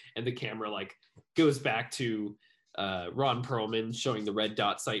time, and the camera like goes back to Ron Perlman showing the red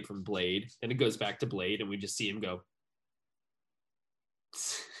dot sight from Blade, and it goes back to Blade, and we just see him go.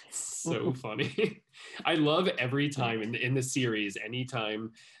 It's so funny. I love every time in the series,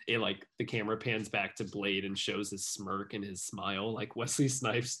 anytime it like the camera pans back to Blade and shows his smirk and his smile, like Wesley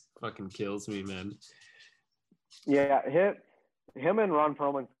Snipes fucking kills me, man. Yeah, him and Ron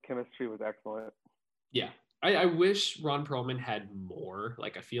Perlman's chemistry was excellent. Yeah. I wish Ron Perlman had more.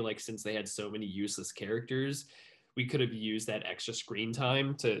 Like, I feel like since they had so many useless characters, we could have used that extra screen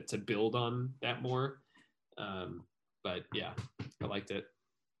time to build on that more. But yeah, I liked it.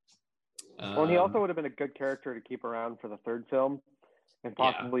 Well, and he also would have been a good character to keep around for the third film and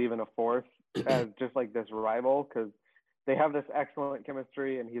possibly even a fourth as just like this rival, because they have this excellent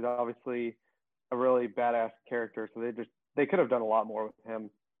chemistry and he's obviously a really badass character. So they could have done a lot more with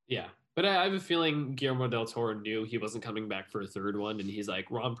him. Yeah. But I have a feeling Guillermo del Toro knew he wasn't coming back for a third one. And he's like,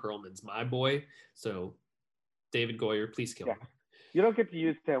 Ron Perlman's my boy. So David Goyer, please kill him. You don't get to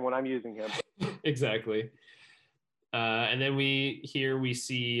use him when I'm using him. Exactly. And then we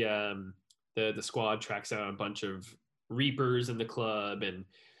see the squad tracks out a bunch of Reapers in the club. And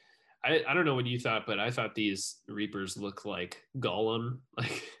I don't know what you thought, but I thought these Reapers look like Gollum.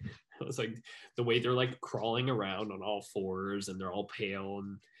 Like, it was like the way they're like crawling around on all fours and they're all pale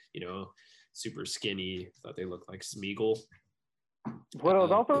and, super skinny. I thought they looked like Smeagol. Well, it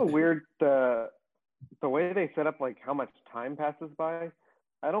was also weird the way they set up like how much time passes by.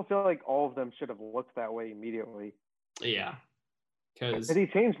 I don't feel like all of them should have looked that way immediately. Yeah, because he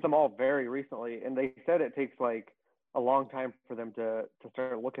changed them all very recently, and they said it takes like a long time for them to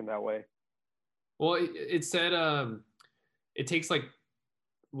start looking that way. Well, it said it takes like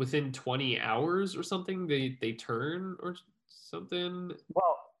within 20 hours or something they turn or something.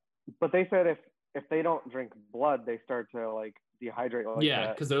 Well, but they said if they don't drink blood, they start to like dehydrate.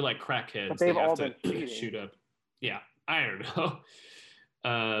 Like because they're like crackheads. But they've they have all to been shoot up. Yeah, I don't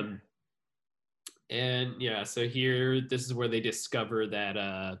know. And yeah, so here, this is where they discover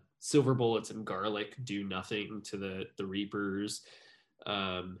that silver bullets and garlic do nothing to the Reapers.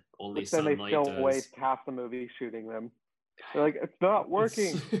 Only sunlight does. Then they still waste half the movie shooting them. They're like, it's not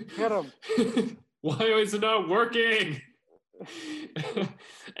working. Get them. Why is it not working?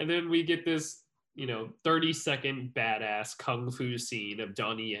 And then we get this, 30-second badass kung fu scene of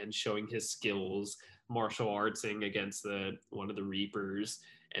Donnie Yen showing his skills, martial artsing against one of the Reapers,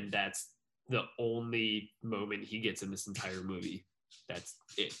 and that's the only moment he gets in this entire movie. That's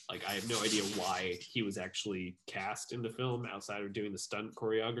it. Like, I have no idea why he was actually cast in the film outside of doing the stunt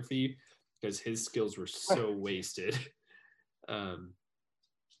choreography, because his skills were so wasted.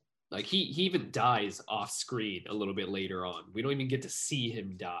 Like he even dies off screen a little bit later on. We don't even get to see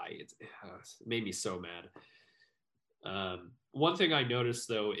him die. It made me so mad. One thing I noticed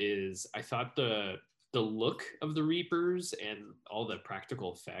though is I thought the look of the Reapers and all the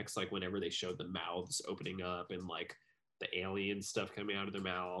practical effects, like whenever they showed the mouths opening up and like the alien stuff coming out of their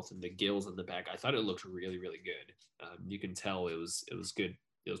mouth and the gills in the back, I thought it looked really, really good. You can tell it was good.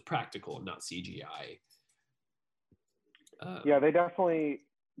 It was practical, not CGI. Yeah, they definitely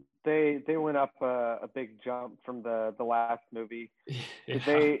they went up a big jump from the last movie. Yeah.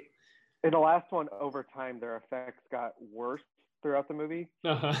 They in the last one, over time, their effects got worse throughout the movie.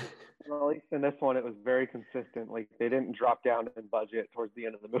 Uh-huh. Well, at least in this one, it was very consistent. Like they didn't drop down in budget towards the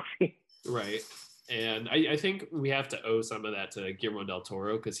end of the movie. Right. And I think we have to owe some of that to Guillermo del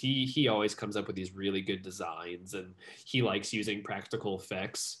Toro, because he always comes up with these really good designs and he likes using practical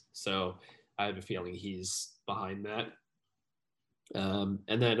effects. So I have a feeling he's behind that. And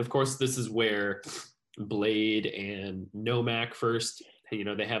then, of course, this is where Blade and Nomak first,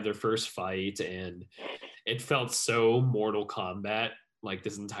 they have their first fight, and it felt so Mortal Kombat, like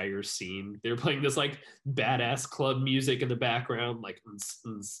this entire scene. They're playing this like badass club music in the background, like,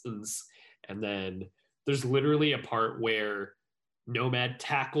 and then there's literally a part where Nomad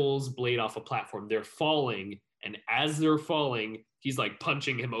tackles Blade off a platform. They're falling, and as they're falling, he's like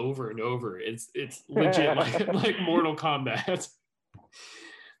punching him over and over. It's legit like Mortal Kombat.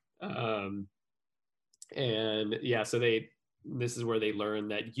 And yeah, so this is where they learn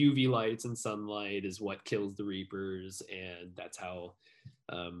that UV lights and sunlight is what kills the Reapers, and that's how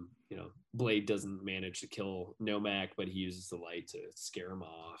Blade doesn't manage to kill Nomak, but he uses the light to scare him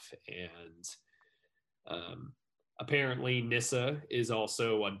off. And apparently Nyssa is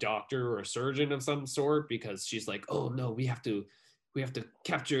also a doctor or a surgeon of some sort, because she's like, oh no, we have to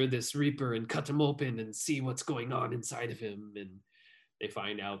capture this Reaper and cut him open and see what's going on inside of him. And they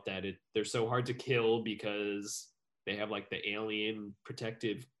find out that they're so hard to kill because they have like the alien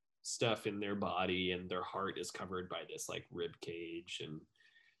protective stuff in their body, and their heart is covered by this like rib cage, and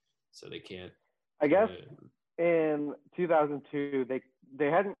so they can't. I guess in 2002, they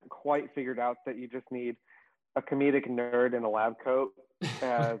hadn't quite figured out that you just need a comedic nerd in a lab coat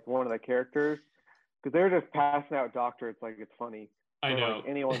as one of the characters, because they're just passing out doctorates like it's funny. I know. Like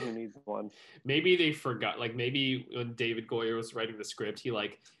anyone who needs one. Maybe they forgot. Like maybe when David Goyer was writing the script, he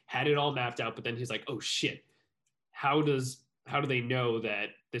like had it all mapped out, but then he's like, "Oh shit, how do they know that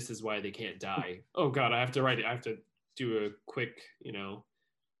this is why they can't die? Oh god, I have to write it. I have to do a quick,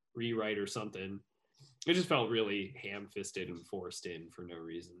 rewrite or something." It just felt really ham-fisted and forced in for no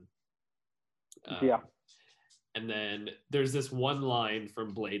reason. Yeah. And then there's this one line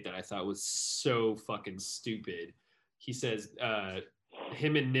from Blade that I thought was so fucking stupid. He says,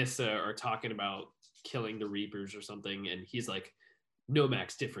 him and Nyssa are talking about killing the Reapers or something, and he's like,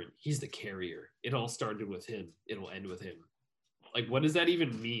 "Nomac's different. He's the carrier. It all started with him. It'll end with him." Like, what does that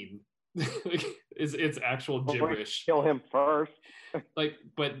even mean? Like, it's actual gibberish. Kill him first. Like,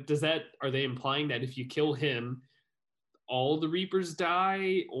 but are they implying that if you kill him, all the Reapers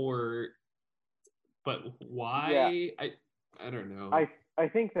die, or? But why? Yeah. I don't know. I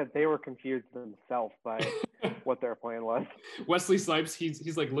think that they were confused themselves by what their plan was. Wesley Snipes,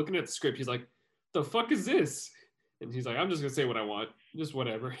 he's like looking at the script. He's like, "The fuck is this?" And he's like, "I'm just gonna say what I want, just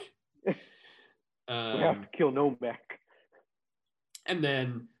whatever." We have to kill Nomak. And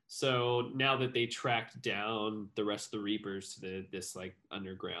then, so now that they tracked down the rest of the Reapers to this like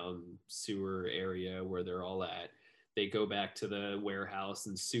underground sewer area where they're all at, they go back to the warehouse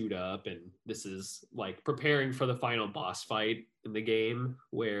and suit up, and this is like preparing for the final boss fight in the game,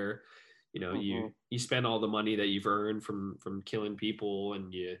 where you spend all the money that you've earned from killing people,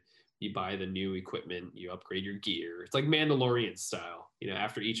 and you buy the new equipment, you upgrade your gear. It's like Mandalorian style.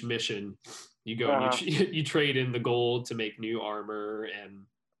 After each mission, you go and you trade in the gold to make new armor, and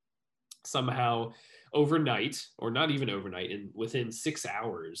somehow overnight, or not even overnight, and within 6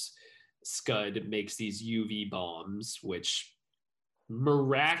 hours, Scud makes these UV bombs, which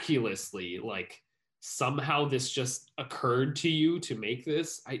miraculously, like, somehow this just occurred to you to make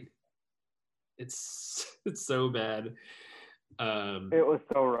this. It's so bad. It was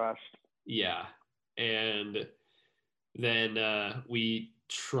so rushed. Yeah. And then we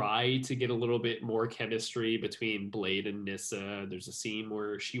try to get a little bit more chemistry between Blade and Nyssa. There's a scene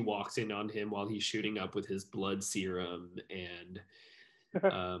where she walks in on him while he's shooting up with his blood serum, and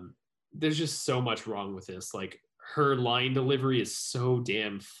there's just so much wrong with this. Like, her line delivery is so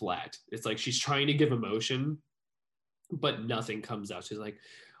damn flat. It's like she's trying to give emotion, but nothing comes out. She's like,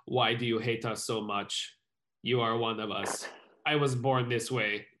 "Why do you hate us so much? You are one of us. I was born this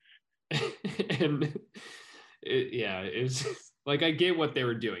way." And it's like, I get what they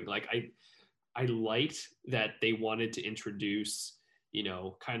were doing. Like, I liked that they wanted to introduce,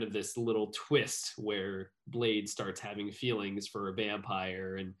 kind of this little twist where Blade starts having feelings for a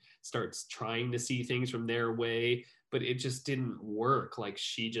vampire and starts trying to see things from their way, but it just didn't work. Like,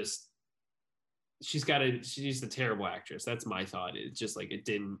 she's a terrible actress. That's my thought. It's just like, it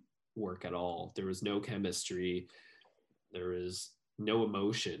didn't work at all. There was no chemistry. There was no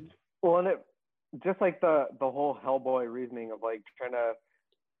emotion. Well, and it just like the whole Hellboy reasoning of like trying to,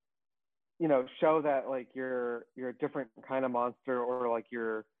 show that like you're a different kind of monster, or like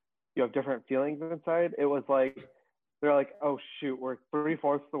you have different feelings inside. It was like, they're like, "Oh shoot, we're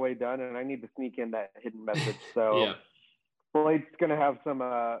 3/4 of the way done, and I need to sneak in that hidden message." So yeah. Blade's gonna have some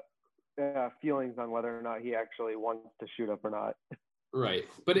feelings on whether or not he actually wants to shoot up or not. Right.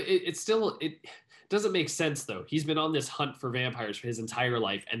 But it still doesn't make sense, though. He's been on this hunt for vampires for his entire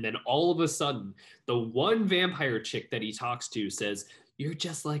life, and then all of a sudden, the one vampire chick that he talks to says, "You're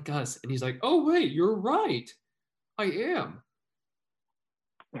just like us." And he's like, "Oh, wait, you're right. I am."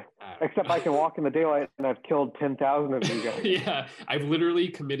 Except I can walk in the daylight, and I've killed 10,000 of you guys. Yeah, I've literally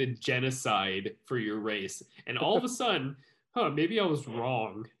committed genocide for your race. And all of a sudden, maybe I was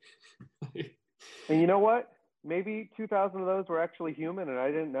wrong. And you know what? Maybe 2,000 of those were actually human and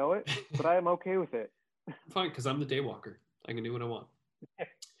I didn't know it, but I am okay with it. Fine, because I'm the Daywalker. I can do what I want.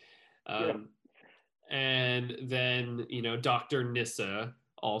 Yeah. And then, Dr. Nyssa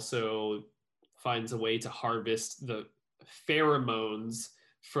also finds a way to harvest the pheromones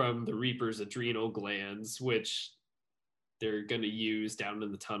from the Reaper's adrenal glands, which they're going to use down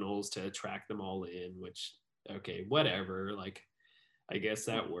in the tunnels to attract them all in, which, okay, whatever. Like, I guess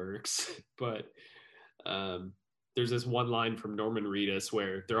that works. But there's this one line from Norman Reedus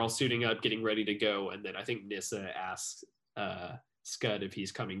where they're all suiting up, getting ready to go. And then I think Nyssa asks Scud if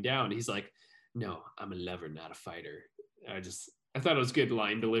he's coming down. He's like, "No, I'm a lover, not a fighter." I thought it was good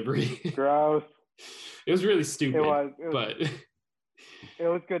line delivery. Gross. It was really stupid. But it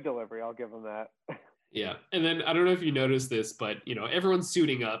was good delivery. I'll give him that. Yeah. And then I don't know if you noticed this, but everyone's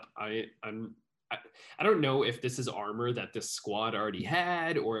suiting up. I don't know if this is armor that this squad already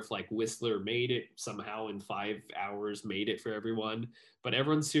had, or if like Whistler made it somehow in 5 hours, made it for everyone. But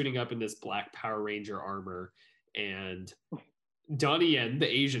everyone's suiting up in this black Power Ranger armor, and Donnie Yen, the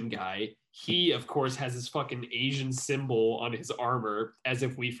Asian guy, he of course has his fucking Asian symbol on his armor, as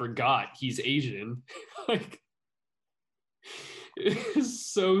if we forgot he's Asian. Like, it's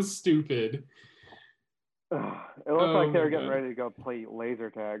so stupid. It looks like they're getting ready to go play laser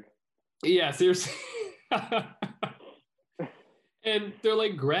tag. Yeah, seriously. And they're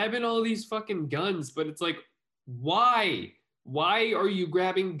like grabbing all these fucking guns, but it's like, why? Why are you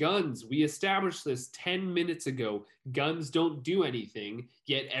grabbing guns? We established this 10 minutes ago. Guns don't do anything,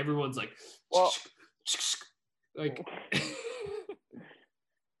 yet everyone's like, well, like.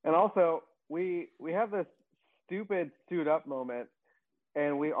 And also, we have this stupid suit up moment,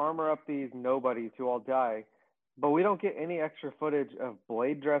 and we armor up these nobodies who all die, but we don't get any extra footage of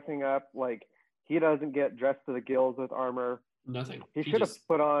Blade dressing up. Like, he doesn't get dressed to the gills with armor. Nothing. He should have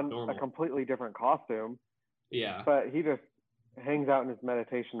put on normal. a completely different costume. Yeah. But he just hangs out in his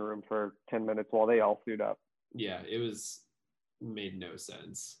meditation room for 10 minutes while they all suit up. Yeah, made no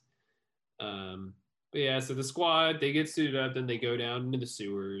sense. But yeah, so the squad, they get suited up, then they go down into the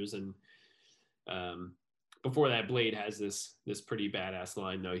sewers, and before that, Blade has this pretty badass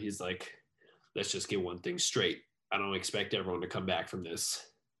line though. He's like, let's just get one thing straight. I don't expect everyone to come back from this.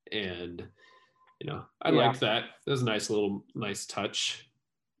 And I liked that. That was a nice touch.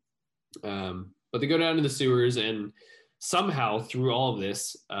 But they go down to the sewers, and somehow through all of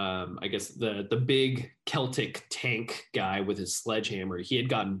this, I guess the big Celtic tank guy with his sledgehammer, he had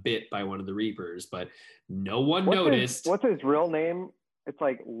gotten bit by one of the Reapers, but no one noticed. What's his real name? It's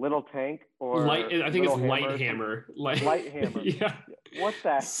like Little Tank, or I think it's Lighthammer. Lighthammer. Yeah. What the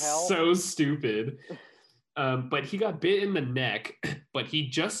hell? So stupid. But he got bit in the neck, but he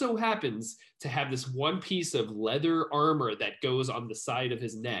just so happens to have this one piece of leather armor that goes on the side of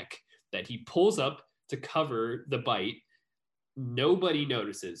his neck that he pulls up to cover the bite. Nobody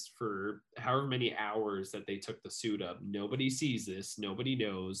notices for however many hours that they took the suit up. Nobody sees this. Nobody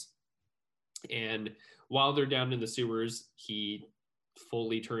knows. And while they're down in the sewers, he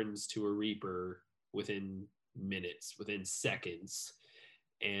fully turns to a Reaper within minutes, within seconds.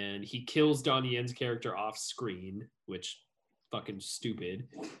 And he kills Donnie Yen's character off screen, which fucking stupid.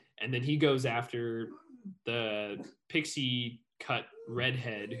 And then he goes after the pixie cut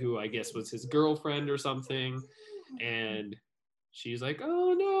redhead, who I guess was his girlfriend or something. And she's like,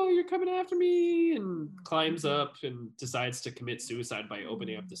 oh no, you're coming after me, and climbs up and decides to commit suicide by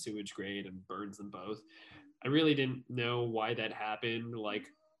opening up the sewage grate and burns them both. I really didn't know why that happened. Like,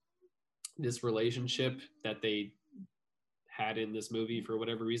 this relationship that they had in this movie for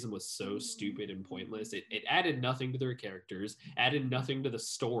whatever reason was so stupid and pointless. It added nothing to their characters, added nothing to the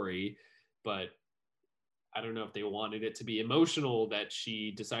story, but I don't know if they wanted it to be emotional that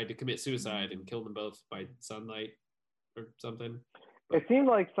she decided to commit suicide and kill them both by sunlight or something. It seemed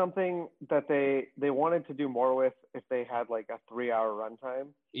like something that they wanted to do more with if they had like a 3-hour runtime.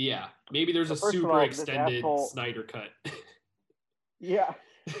 Yeah, maybe there's a super extended Snyder cut. Yeah,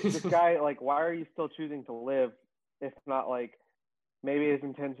 this guy, like, why are you still choosing to live? If not, like, maybe his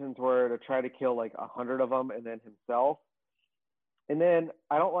intentions were to try to kill like 100 of them and then himself. And then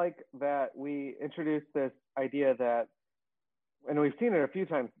I don't like that we introduced this idea that, and we've seen it a few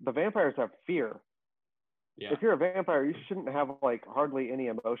times, the vampires have fear. Yeah. If you're a vampire, you shouldn't have like hardly any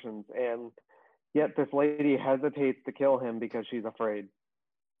emotions, and yet this lady hesitates to kill him because she's afraid.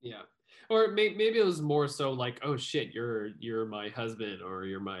 Yeah. Or maybe it was more so like, oh shit, you're my husband, or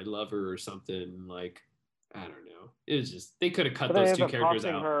you're my lover or something. Like, I don't know. It was just, they could have cut those two characters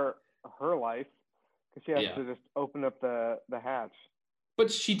out. Her life, because she has to just open up the hatch.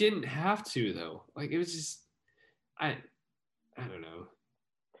 But she didn't have to though. Like, it was just, I don't know.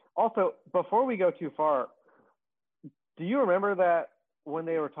 Also, before we go too far, do you remember that when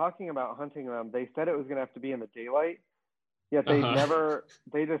they were talking about hunting them, they said it was going to have to be in the daylight? Yet they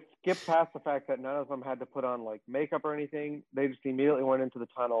they just skipped past the fact that none of them had to put on like makeup or anything. They just immediately went into the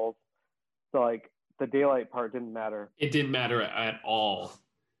tunnels. So like the daylight part didn't matter. It didn't matter at all.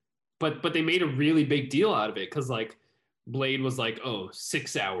 But they made a really big deal out of it, because like Blade was like, oh,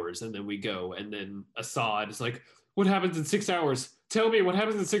 6 hours, and then we go. And then Assad is like, what happens in 6 hours? Tell me what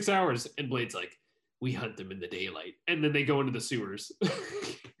happens in 6 hours. And Blade's like, we hunt them in the daylight. And then they go into the sewers.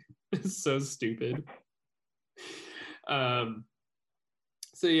 It's so stupid.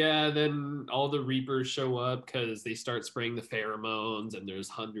 So yeah, then all the Reapers show up because they start spraying the pheromones, and there's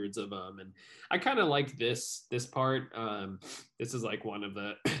hundreds of them. And I kind of like this part. This is like one of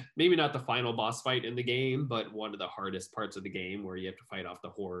the, maybe not the final boss fight in the game, but one of the hardest parts of the game, where you have to fight off the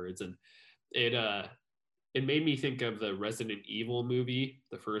hordes. And it made me think of the Resident Evil movie,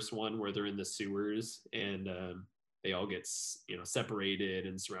 the first one where they're in the sewers and they all get separated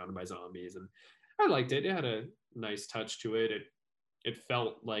and surrounded by zombies, and I liked it. It had a nice touch to it. It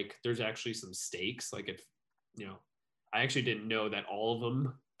felt like there's actually some stakes. Like I actually didn't know that all of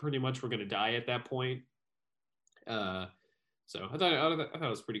them pretty much were going to die at that point. So I thought it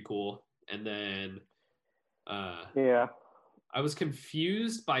was pretty cool. And then yeah, I was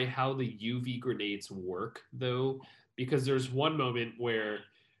confused by how the UV grenades work though, because there's one moment where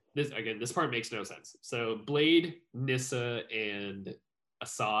this part makes no sense. So Blade, Nissa, and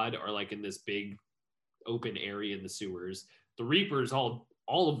Assad are like in this big open area in the sewers. The Reapers, all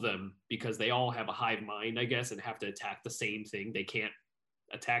of them, because they all have a hive mind, I guess, and have to attack the same thing. They can't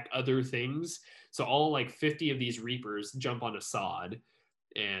attack other things. So all like 50 of these Reapers jump on Assad,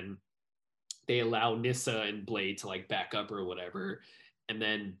 and they allow Nissa and Blade to like back up or whatever. And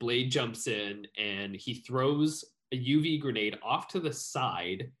then Blade jumps in and he throws a UV grenade off to the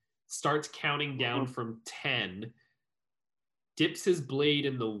side, starts counting down from 10, dips his blade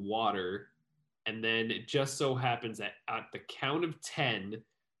in the water, and then it just so happens that at the count of 10,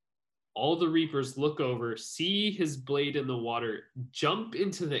 all the Reapers look over, see his blade in the water, jump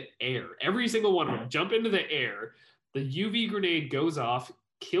into the air. Every single one of them jump into the air. The UV grenade goes off,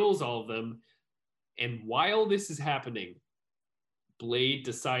 kills all of them. And while this is happening, Blade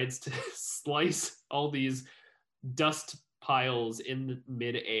decides to slice all these dust piles in the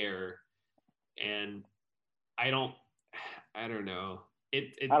midair. And I don't know.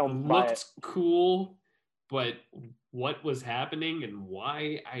 It looked cool, but what was happening and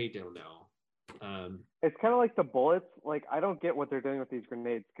why, I don't know. It's kind of like the bullets. Like, I don't get what they're doing with these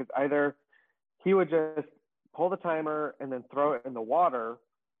grenades, because either he would just pull the timer and then throw it in the water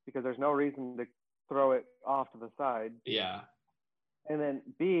because there's no reason to throw it off to the side. Yeah. And then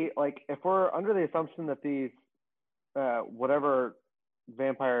B, like, if we're under the assumption that these whatever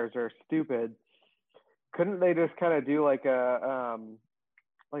vampires are stupid, couldn't they just kind of do like a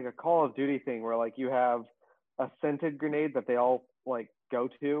Call of Duty thing where like you have a scented grenade that they all like go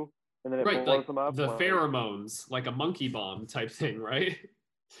to, and then it blows like them up? The pheromones, like a monkey bomb type thing, right?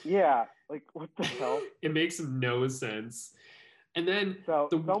 Yeah, like what the hell? It makes no sense. And then so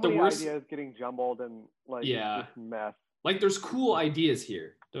many worst ideas getting jumbled and like yeah, this mess. Like there's cool ideas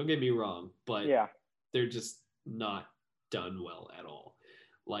here, don't get me wrong, but yeah, they're just not done well at all.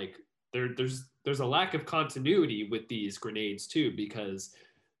 Like there's a lack of continuity with these grenades too, because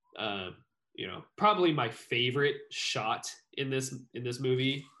probably my favorite shot in this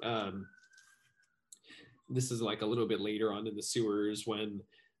movie, this is like a little bit later on in the sewers when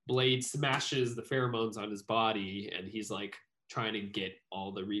Blade smashes the pheromones on his body and he's like trying to get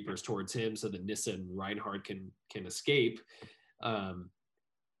all the Reapers towards him so that Nissa and Reinhardt can escape.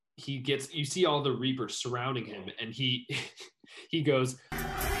 You see all the Reapers surrounding him, and he goes,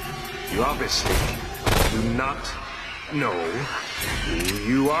 "You obviously do not know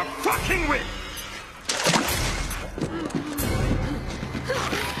who you are fucking with."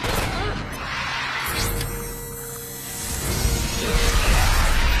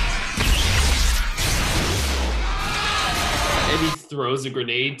 And he throws a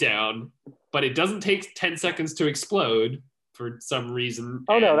grenade down, but it doesn't take 10 seconds to explode for some reason.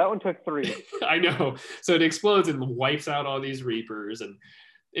 Oh, no, that one took 3. I know. So it explodes and wipes out all these Reapers, and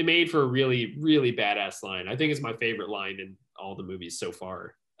it made for a really, really badass line. I think it's my favorite line in all the movies so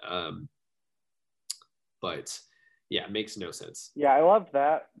far. But yeah, it makes no sense. Yeah, I love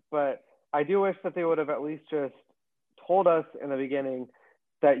that, but I do wish that they would have at least just told us in the beginning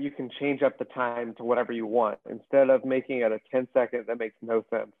that you can change up the time to whatever you want instead of making it a 10-second. That makes no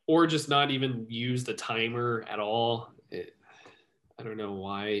sense. Or just not even use the timer at all. I don't know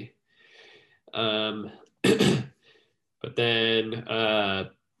why. But then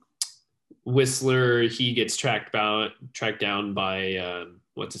Whistler, he gets tracked down by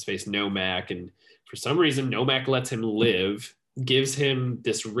what's his face, Nomak, and for some reason Nomak lets him live, gives him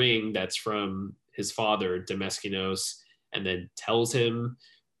this ring that's from his father, Dameskinos, and then tells him,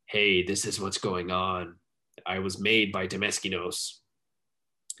 "Hey, this is what's going on. I was made by Dameskinos."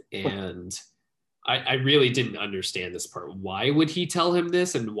 And I really didn't understand this part. Why would he tell him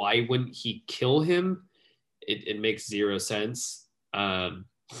this, and why wouldn't he kill him? It makes zero sense.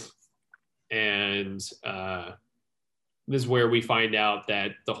 This is where we find out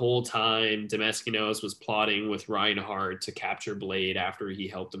that the whole time Dameskinos was plotting with Reinhardt to capture Blade after he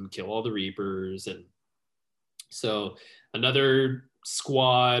helped him kill all the Reapers. And so another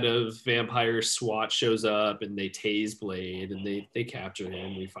squad of vampire SWAT shows up and they tase Blade and they capture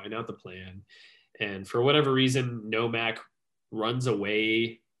him. We find out the plan. And for whatever reason, Nomak runs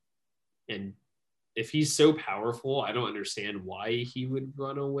away And if he's so powerful, I don't understand why he would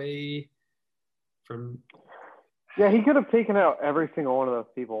run away from. Yeah, he could have taken out every single one of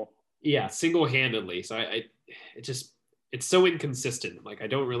those people. Yeah, single-handedly. So it's so inconsistent. Like, I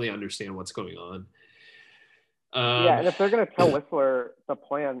don't really understand what's going on. Yeah, and if they're gonna tell Whistler the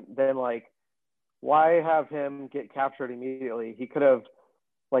plan, then like, why have him get captured immediately? He could have,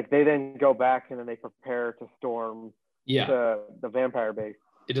 like, they then go back and then they prepare to storm the vampire base.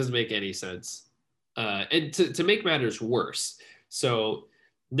 It doesn't make any sense. And to make matters worse, so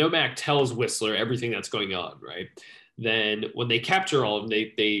Nomak tells Whistler everything that's going on, right? Then when they capture all of them,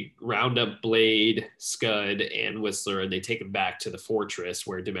 they round up Blade, Scud, and Whistler, and they take them back to the fortress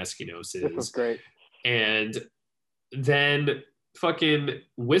where Damascus is. This was great. And then fucking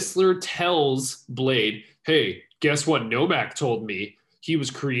Whistler tells Blade, hey, guess what Nomak told me? He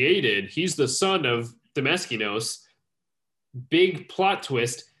was created. He's the son of Damascus. Big plot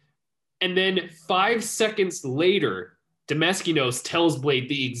twist. And then 5 seconds later, Damascus tells Blade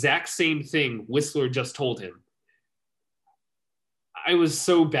the exact same thing Whistler just told him. I was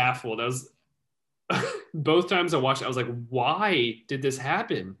so baffled. I was both times I watched it, I was like, why did this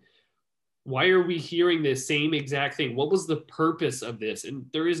happen? Why are we hearing the same exact thing? What was the purpose of this? And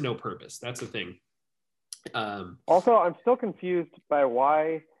there is no purpose. That's the thing. Also, I'm still confused by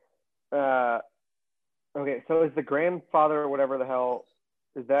why. Okay, so is the grandfather or whatever the hell,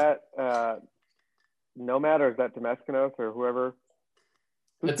 is that Nomad, or is that Damascus or whoever?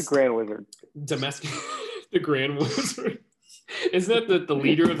 Who's the Grand Wizard? Damascus, the Grand Wizard. Is that the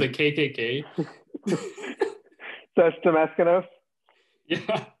leader of the KKK? That's Damascus?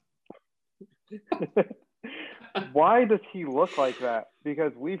 Yeah. Why does he look like that?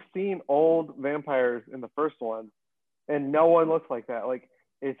 Because we've seen old vampires in the first one, and no one looks like that. Like,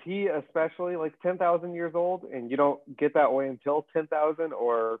 is he especially like 10,000 years old, and you don't get that way until 10,000?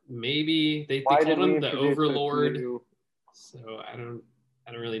 Or maybe they call him the Overlord. So I don't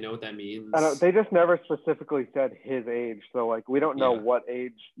really know what that means. They just never specifically said his age, so like we don't know what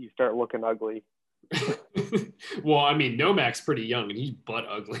age you start looking ugly. Well, I mean, Nomak's pretty young, and he's butt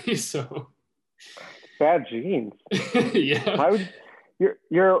ugly, so. Bad genes. Yeah. Why would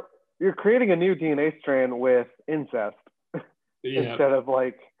you're creating a new DNA strand with incest instead of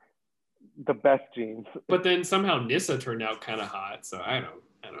like the best genes. But then somehow Nissa turned out kind of hot, so I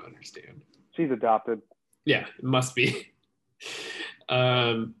don't understand. She's adopted. Yeah, it must be.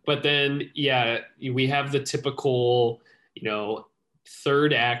 But then we have the typical,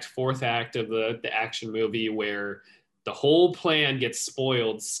 third act, fourth act of the action movie where the whole plan gets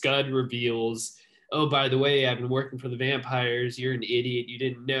spoiled. Scud reveals, oh, by the way, I've been working for the vampires. You're an idiot. You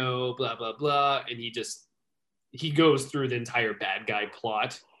didn't know, blah, blah, blah. And he goes through the entire bad guy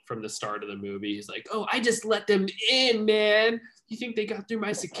plot from the start of the movie. He's like, oh, I just let them in, man. You think they got through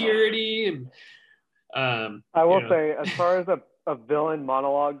my security? And I will say, as far as a villain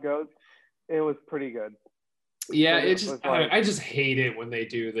monologue goes, it was pretty good. Yeah, I just hate it when they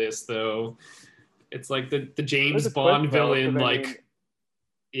do this, though. It's like the James Bond villain,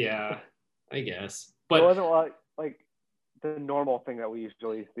 yeah, I guess. But it wasn't like the normal thing that we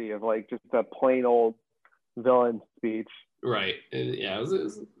usually see of like just a plain old villain speech. Right. Yeah,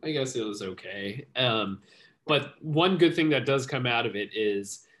 I guess it was okay. But one good thing that does come out of it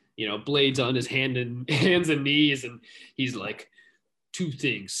is, Blade's on his hands and knees, and he's like, 2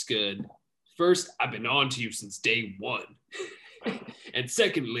 things, Scud. First, I've been on to you since day 1. And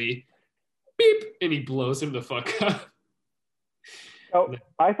secondly, beep, and he blows him the fuck up. Oh,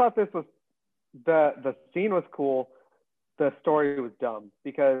 I thought this was the scene was cool. The story was dumb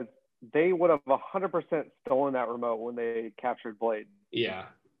because they would have 100% stolen that remote when they captured Blade. Yeah,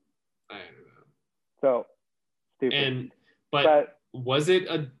 I don't know. So stupid. But was it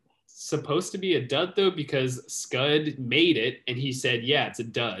supposed to be a dud though? Because Scud made it and he said, yeah, it's a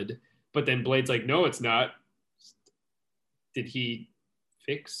dud. But then Blade's like, no, it's not. Did he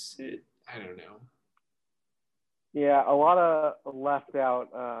fix it? I don't know. Yeah, a lot of left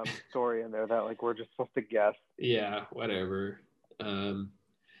out story in there that like we're just supposed to guess. Yeah, whatever.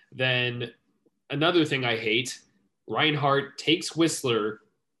 Then another thing I hate, Reinhardt takes Whistler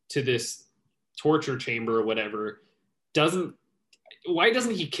to this torture chamber or whatever. Why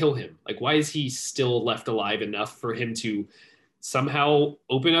doesn't he kill him? Like, why is he still left alive enough for him to somehow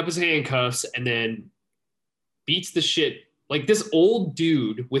open up his handcuffs and then beats the shit? Like, this old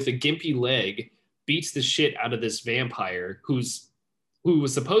dude with a gimpy leg beats the shit out of this vampire who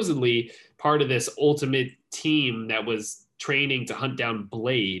was supposedly part of this ultimate team that was training to hunt down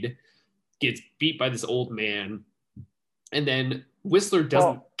Blade, gets beat by this old man, and then Whistler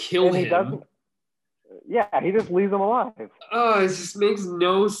doesn't kill him. Yeah, he just leaves them alive. Oh, it just makes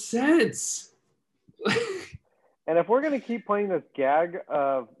no sense. And if we're going to keep playing this gag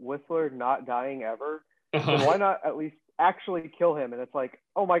of Whistler not dying ever, then why not at least actually kill him? And it's like,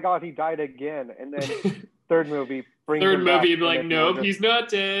 oh my God, he died again. And then third movie brings him back. Be like, nope, he's not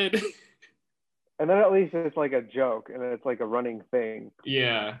dead. And then at least it's like a joke and it's like a running thing.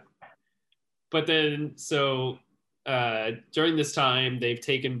 Yeah. But then, so during this time, they've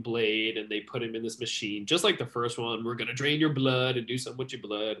taken Blade and they put him in this machine, just like the first one. We're going to drain your blood and do something with your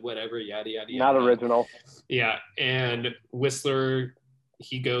blood, whatever, yada, yada, yada. Not original. Yeah. And Whistler,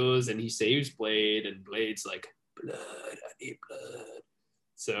 he goes and he saves Blade, and Blade's like, blood, I need blood.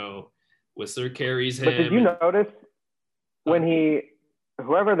 So Whistler carries him. But did you notice when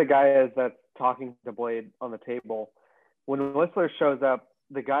whoever the guy is that's talking to Blade on the table, when Whistler shows up,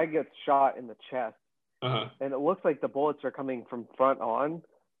 the guy gets shot in the chest. And it looks like the bullets are coming from front on,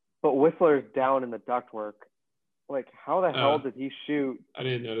 but Whistler's down in the ductwork. Like, how the hell did he shoot? I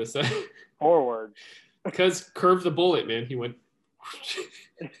didn't notice that. Forward. Because curve the bullet, man. He went.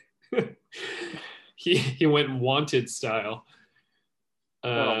 he went wanted style.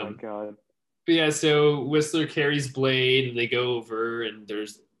 Oh my God. But yeah, so Whistler carries Blade, and they go over, and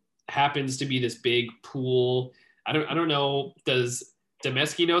there's happens to be this big pool. I don't know. Does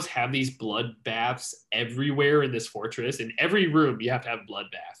Demeskinos have these blood baths everywhere in this fortress? In every room, you have to have blood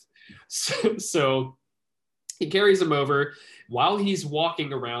bath. So he carries him over while he's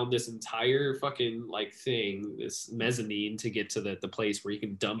walking around this entire fucking like thing, this mezzanine to get to the place where he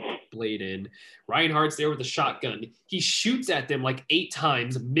can dump Blade in. Reinhardt's there with a shotgun. He shoots at them like 8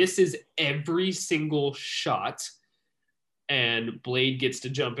 times, misses every single shot, and Blade gets to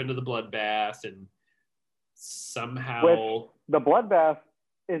jump into the bloodbath, and somehow the bloodbath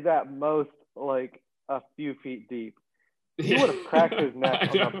is at most like a few feet deep. He would have cracked his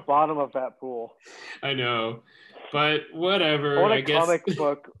neck on the bottom of that pool. I know, but whatever. I want a guess comic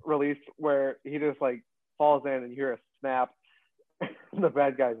book released where he just like falls in and you hear a snap. The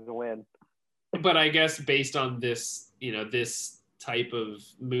bad guys win. But I guess based on this, this type of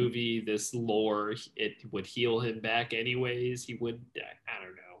movie, this lore, it would heal him back anyways. He would, I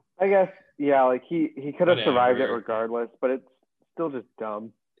don't know. I guess, yeah, like he could have survived it regardless, but it's still just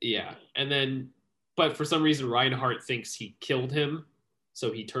dumb. Yeah, and then, but for some reason, Reinhardt thinks he killed him,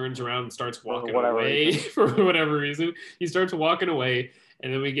 so he turns around and starts walking away for whatever reason. He starts walking away,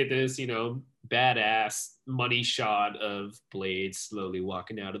 and then we get this, badass money shot of Blade slowly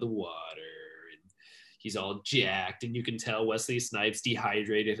walking out of the water, and he's all jacked, and you can tell Wesley Snipes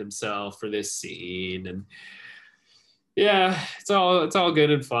dehydrated himself for this scene, and yeah, it's all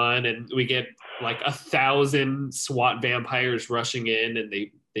good and fun, and we get like 1,000 SWAT vampires rushing in, and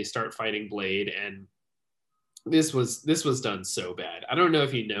they start fighting Blade, and this was done so bad. I don't know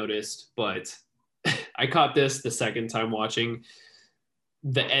if you noticed, but I caught this the second time watching.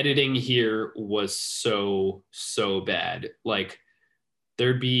 The editing here was so bad. Like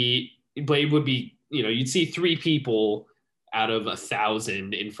Blade would be, you'd see 3 people out of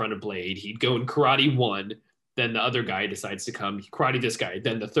 1,000 in front of Blade. He'd go in karate 1. Then the other guy decides to come. He karate this guy.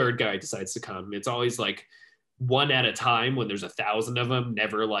 Then the third guy decides to come. It's always like 1 at a time when there's 1,000 of them,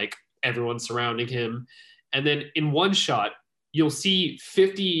 never like everyone surrounding him. And then in one shot, you'll see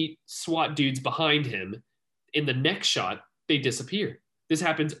 50 SWAT dudes behind him. In the next shot, they disappear. This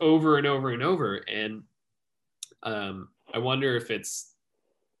happens over and over and over. And I wonder if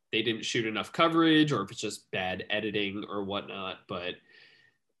they didn't shoot enough coverage or if it's just bad editing or whatnot, but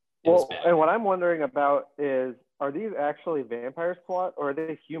and what I'm wondering about is, are these actually vampire SWAT or are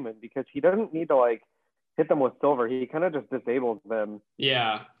they human? Because he doesn't need to like hit them with silver. He kind of just disables them.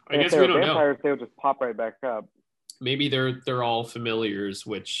 Yeah, I and guess if we they don't were vampires, know. They would just pop right back up. Maybe they're all familiars,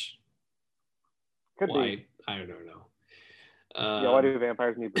 which Could be. I don't know. Why do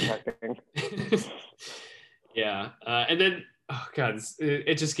vampires need protecting? Yeah, and then God,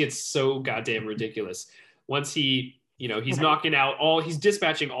 it just gets so goddamn ridiculous. Once he's knocking out he's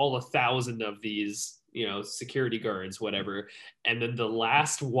dispatching all 1,000 of these, security guards, whatever. And then the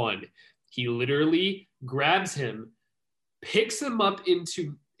last one, he literally grabs him, picks him up in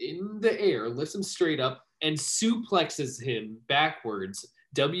the air, lifts him straight up, and suplexes him backwards,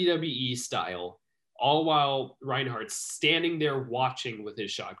 WWE style, all while Reinhardt's standing there watching with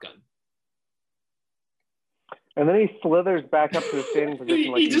his shotgun. And then he slithers back up to the standing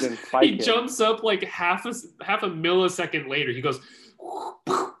position like he's in Spy He Kids. jumps up like half a millisecond later. He goes,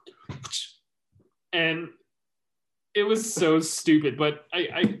 and it was so stupid. But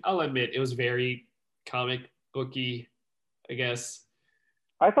I'll admit it was very comic booky, I guess.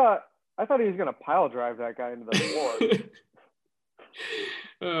 I thought he was gonna pile drive that guy into the floor.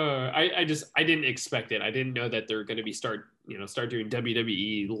 I didn't expect it. I didn't know that they're going to start doing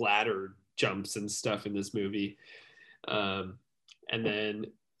WWE ladder jumps and stuff in this movie. And then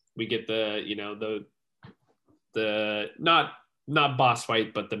we get the not boss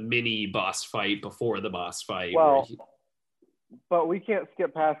fight, but the mini boss fight before the boss fight. Well, but we can't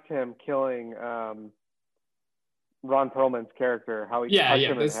skip past him killing Ron Perlman's character. How he cuts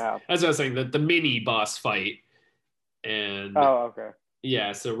him in half. That's what I was saying. The mini boss fight. And okay.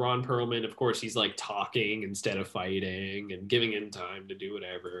 Yeah, so Ron Perlman, of course, he's like talking instead of fighting and giving him time to do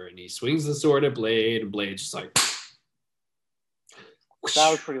whatever. And he swings the sword at Blade, and Blade's just like.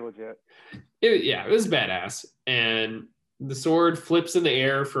 That was pretty legit. It was badass. And the sword flips in the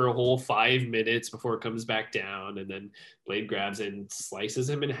air for a whole 5 minutes before it comes back down. And then Blade grabs it and slices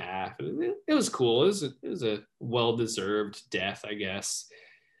him in half. And it was cool. It was a well-deserved death, I guess.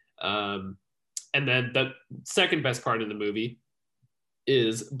 And then the second best part of the movie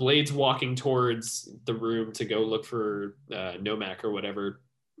is Blade's walking towards the room to go look for Nomak or whatever.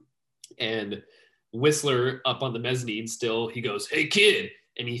 And Whistler up on the mezzanine still, he goes, "Hey kid,"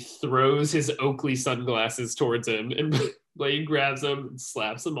 and he throws his Oakley sunglasses towards him, and Blade grabs them and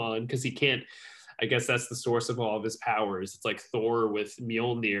slaps them on because he can't. I guess that's the source of all of his powers. It's like Thor with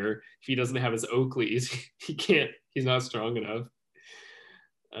Mjolnir. If he doesn't have his Oakleys, he can't. He's not strong enough.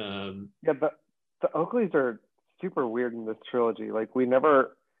 Yeah, but the Oakleys are super weird in this trilogy. Like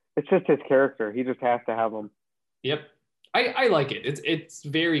it's just his character. He just has to have them. Yep. I like it. It's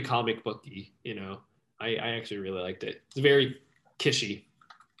very comic booky, I actually really liked it. It's very kishy.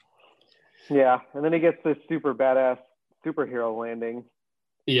 Yeah, and then he gets this super badass superhero landing.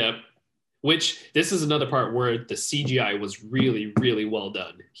 Yep. Which this is another part where the CGI was really, really well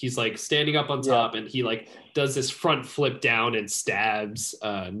done. He's like standing up on top and he like does this front flip down and stabs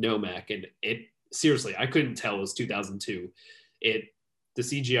Nomak. And it seriously, I couldn't tell it was 2002. The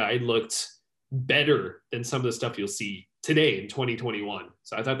CGI looked better than some of the stuff you'll see today in 2021.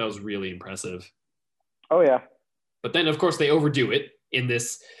 So I thought that was really impressive. Oh yeah. But then of course they overdo it in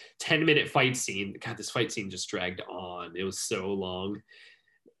this 10-minute fight scene. God, this fight scene just dragged on. It was so long.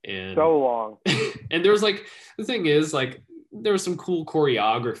 And there was like, the thing is like, there was some cool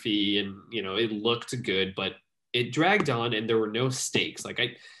choreography and, it looked good, but it dragged on and there were no stakes. Like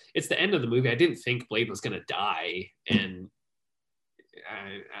it's the end of the movie. I didn't think Blade was going to die. And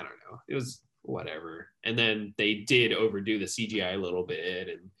I don't know. It was whatever. And then they did overdo the CGI a little bit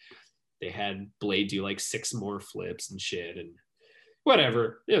and they had Blade do like 6 more flips and shit and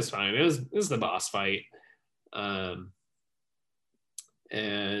whatever. It was fine. It was the boss fight.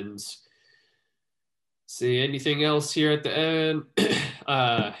 And see anything else here at the end?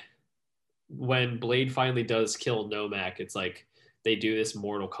 When Blade finally does kill Nomak, it's like they do this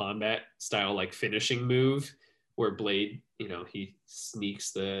Mortal Kombat style like finishing move where Blade, he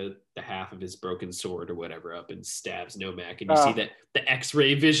sneaks the half of his broken sword or whatever up and stabs Nomak, and you see that the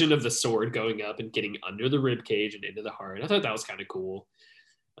X-ray vision of the sword going up and getting under the rib cage and into the heart. I thought that was kind of cool.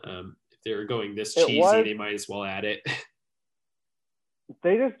 If they were going this cheesy, they might as well add it.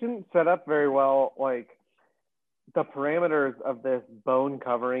 They just didn't set up very well, like the parameters of this bone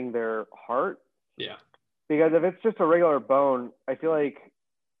covering their heart. Yeah. Because if it's just a regular bone, I feel like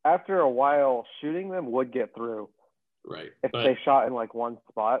after a while, shooting them would get through. Right. If they shot in like one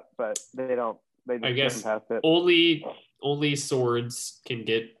spot, but they don't. They just get past it. Only swords can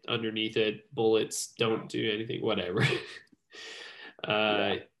get underneath it. Bullets don't do anything. Whatever.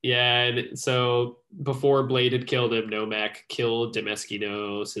 And so before Blade had killed him, Nomak killed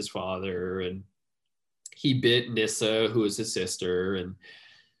Demeskinos, his father, and he bit Nyssa, who was his sister, and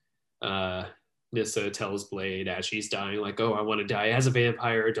Nyssa tells Blade as she's dying, like, "Oh, I want to die as a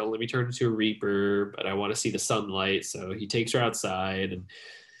vampire. Don't let me turn into a Reaper, but I want to see the sunlight." So he takes her outside and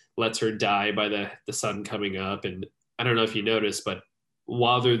lets her die by the sun coming up. And I don't know if you noticed, but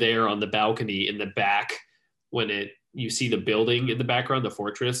while they're there on the balcony in the back, when you see the building in the background, the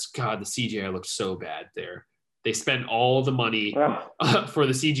fortress, God, the CGI looked so bad there. They spent all the money for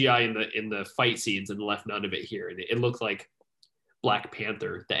the CGI in the fight scenes and left none of it here. And it looked like Black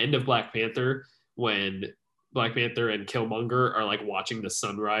Panther, the end of Black Panther, when Black Panther and Killmonger are like watching the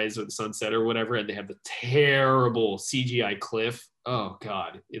sunrise or the sunset or whatever, and they have the terrible CGI cliff. Oh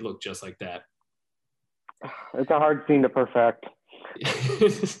God, it looked just like that. It's a hard scene to perfect.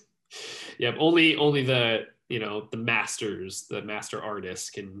 Yeah, only the the master artists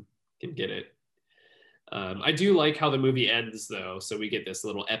can get it. I do like how the movie ends though. So we get this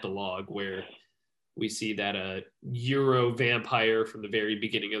little epilogue where we see that a Euro vampire from the very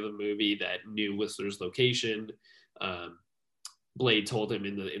beginning of the movie that knew Whistler's location. Blade told him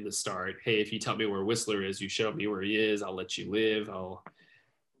in the start, "Hey, if you tell me where Whistler is, you show me where he is, I'll let you live. I'll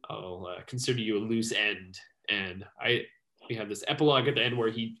consider you a loose end. And we have this epilogue at the end where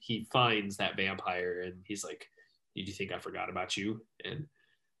he finds that vampire, and he's like, "Did you think I forgot about you?" And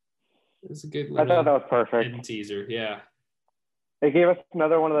it's a good I thought that was perfect. end teaser. Yeah. It gave us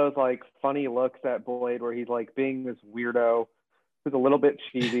another one of those like funny looks at Blade where he's like being this weirdo who's a little bit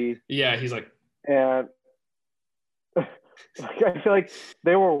cheesy. Yeah, he's like, and I feel like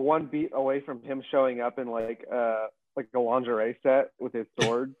they were one beat away from him showing up in like a lingerie set with his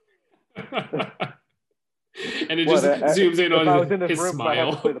sword. And it just zooms in on his room, smile. I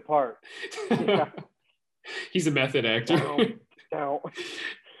have to play the part. Yeah. He's a method actor. Now,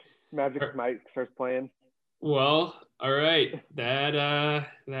 Magic Mike starts playing. Well, all right. That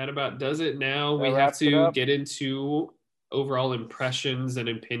about does it. Now we have to get into overall impressions and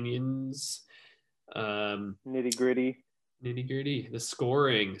opinions. Nitty gritty, the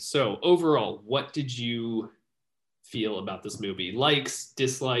scoring. So overall, what did you feel about this movie? Likes,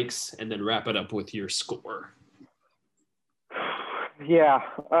 dislikes, and then wrap it up with your score. Yeah.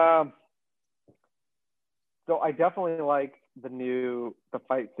 So I definitely liked the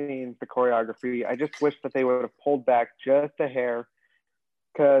fight scenes, the choreography. I just wish that they would have pulled back just a hair,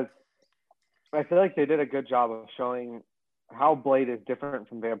 because I feel like they did a good job of showing how Blade is different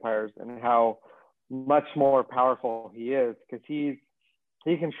from vampires and how much more powerful he is, because he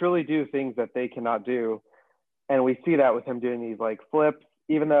can truly do things that they cannot do. And we see that with him doing these like flips,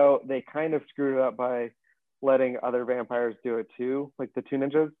 even though they kind of screwed it up by letting other vampires do it too, like the two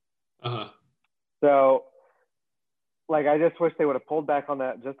ninjas. Uh-huh. So like, I just wish they would have pulled back on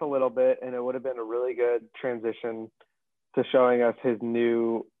that just a little bit, and it would have been a really good transition to showing us his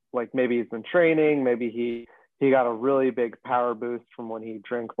new, like maybe he's been training, maybe he got a really big power boost from when he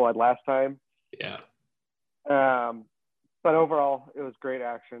drank blood last time. Yeah. But overall, it was great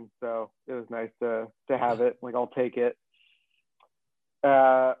action, so it was nice to have it. Like, I'll take it.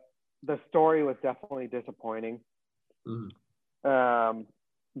 The story was definitely disappointing. Mm-hmm.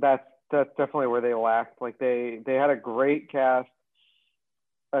 That's definitely where they lacked. Like, they had a great cast,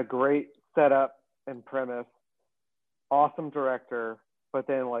 a great setup and premise, awesome director, but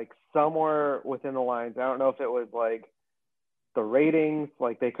then like somewhere within the lines, I don't know if it was like the ratings,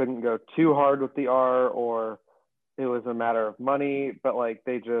 like they couldn't go too hard with the R, or it was a matter of money, but like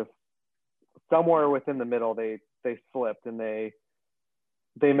they just somewhere within the middle they slipped, and they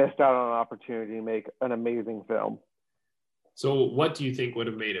missed out on an opportunity to make an amazing film. So what do you think would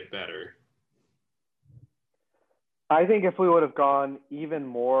have made it better? I think if we would have gone even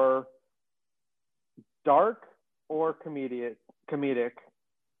more dark or comedic,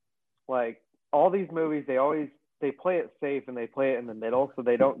 like all these movies, they play it safe and they play it in the middle, so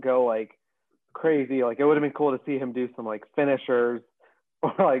they don't go like crazy. Like, it would have been cool to see him do some like finishers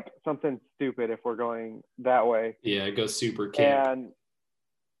or like something stupid if we're going that way. Yeah, it goes super camp.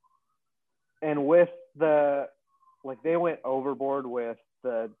 And with the, like, they went overboard with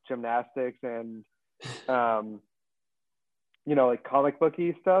the gymnastics and like comic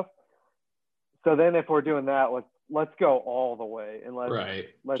booky stuff. So then if we're doing that, let's go all the way, and let's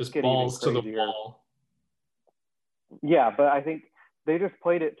just get balls even to crazier. the wall. Yeah, but I think they just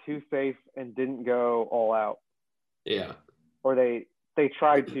played it too safe and didn't go all out. Yeah. Or they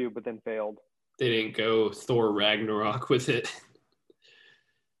tried to, but then failed. They didn't go Thor Ragnarok with it.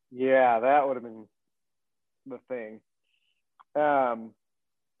 Yeah, that would have been the thing. But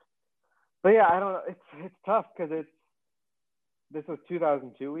yeah, I don't know. It's tough because this was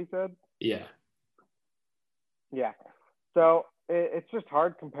 2002, we said? Yeah. Yeah. So it's just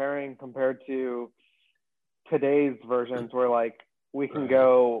hard compared to today's versions where like we can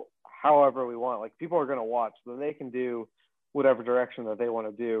go however we want. Like, people are going to watch, so they can do whatever direction that they want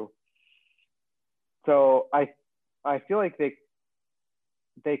to do. So I feel like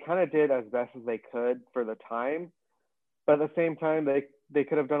they kind of did as best as they could for the time, but at the same time they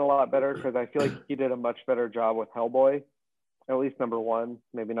could have done a lot better, because I feel like he did a much better job with Hellboy, at least number 1,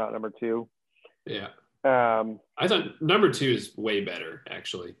 maybe not number 2. Yeah. I thought number 2 is way better,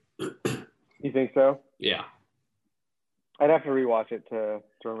 actually. You think so? Yeah. I'd have to rewatch it to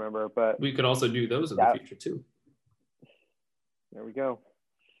remember, but we could also do those in the future too. There we go.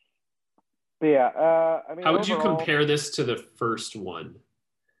 But yeah, I mean, how would you compare this to the first one?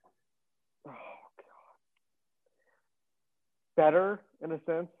 Oh God, better in a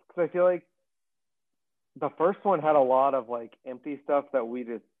sense, because I feel like the first one had a lot of like empty stuff that we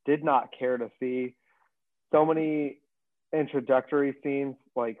just did not care to see. So many introductory scenes,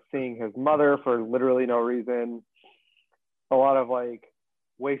 like seeing his mother for literally no reason. A lot of like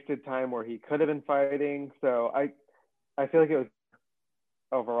wasted time where he could have been fighting. So I feel like it was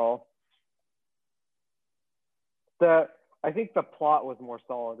overall. I think the plot was more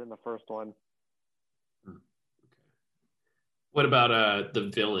solid in the first one. What about the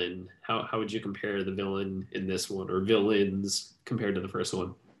villain? How would you compare the villain in this one, or villains compared to the first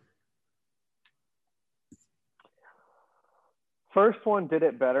one? First one did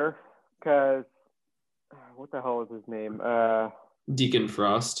it better because what the hell is his name? Deacon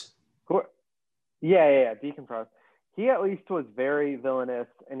Frost. Yeah, Deacon Frost. He at least was very villainous,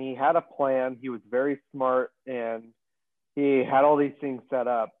 and he had a plan. He was very smart, and he had all these things set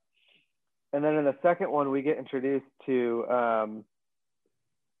up. And then in the second one, we get introduced to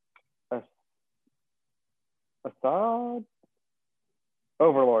Assad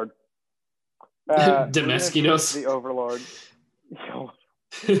Overlord. Damascinos. The Overlord.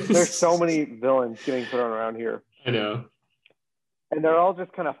 There's so many villains getting put around here. I know. And they're all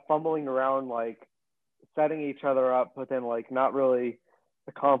just kind of fumbling around, like setting each other up, but then like not really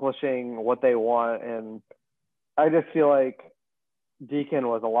accomplishing what they want. And I just feel like Deacon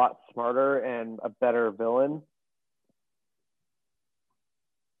was a lot smarter and a better villain.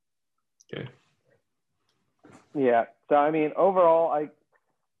 Okay. Yeah. So I mean, overall,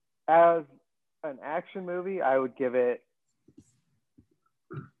 as an action movie, I would give it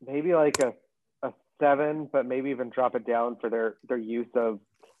maybe like a 7, but maybe even drop it down for their use of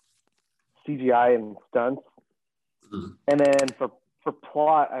CGI and stunts. Mm. And then for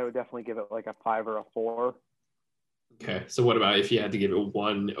plot, I would definitely give it like a 5 or a 4. Okay. So what about if you had to give it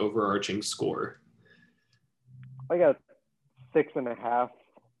one overarching score? I got 6.5.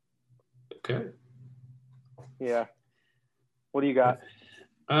 Okay. Yeah. What do you got?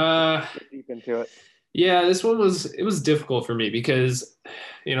 Get deep into it. Yeah, this one was difficult for me because,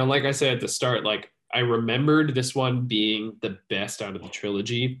 like I said at the start, like I remembered this one being the best out of the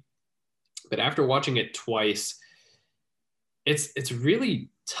trilogy, but after watching it twice, it's really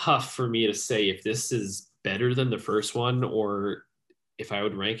tough for me to say if this is better than the first one or if I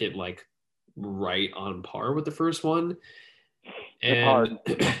would rank it like right on par with the first one. And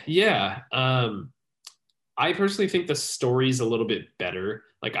yeah, I personally think the story's a little bit better.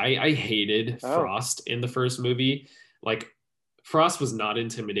 Like I hated Frost in the first movie. Like Frost was not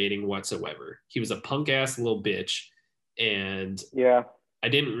intimidating whatsoever. He was a punk ass little bitch. And yeah, I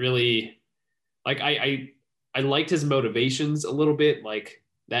didn't really like, I liked his motivations a little bit. Like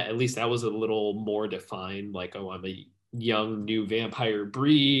that, at least that was a little more defined. Like, oh, I'm a young new vampire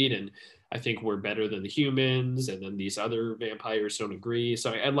breed. And I think we're better than the humans. And then these other vampires don't agree.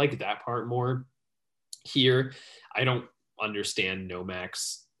 So I like that part more. Here, I don't understand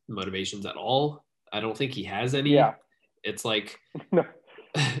Nomac's motivations at all. I don't think he has any. Yeah. It's like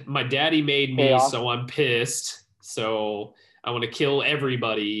my daddy made me, so I'm pissed. So I want to kill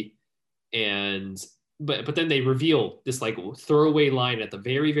everybody. And but then they reveal this like throwaway line at the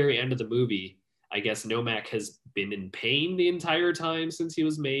very, very end of the movie. I guess Nomac has been in pain the entire time since he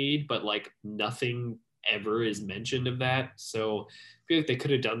was made, but like nothing ever is mentioned of that. So I feel like they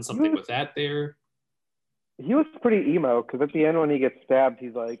could have done something with that there. He was pretty emo because at the end when he gets stabbed,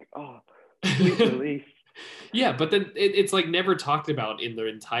 he's like, "Oh, sweet relief." Yeah, but then it's like never talked about in the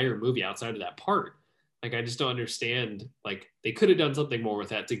entire movie outside of that part. Like I just don't understand. Like they could have done something more with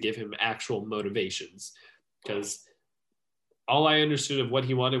that to give him actual motivations, because all I understood of what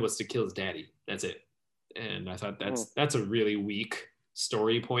he wanted was to kill his daddy. That's it, and I thought that's a really weak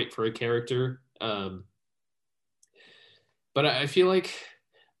story point for a character. But I feel like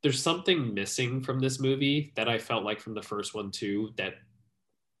there's something missing from this movie that I felt like from the first one too, that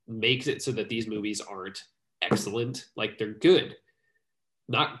makes it so that these movies aren't excellent. Like they're good,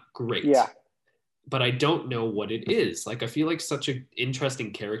 not great. Yeah. But I don't know what it is. Like I feel like such an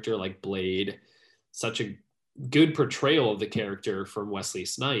interesting character like Blade, such a good portrayal of the character from Wesley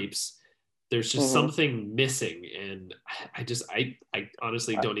Snipes. There's just something missing, and I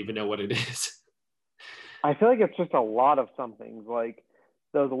honestly don't even know what it is. I feel like it's just a lot of something. Like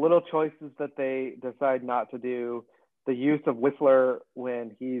those little choices that they decide not to do, the use of Whistler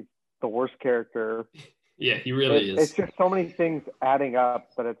when he's the worst character. Yeah, he really is. It's just so many things adding up,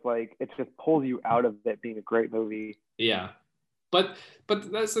 but it's like it just pulls you out of it being a great movie. Yeah. But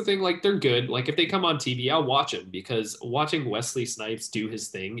that's the thing, like they're good. Like if they come on TV, I'll watch them because watching Wesley Snipes do his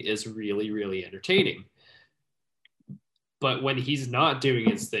thing is really, really entertaining. But when he's not doing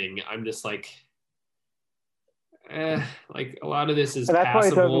his thing, I'm just like like a lot of this is that's passable. why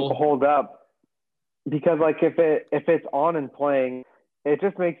it doesn't hold up, because like if it's on and playing, it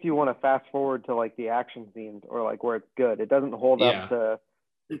just makes you want to fast forward to like the action scenes or like where it's good. It doesn't hold up to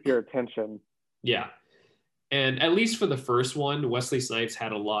your attention. Yeah. And at least for the first one, Wesley Snipes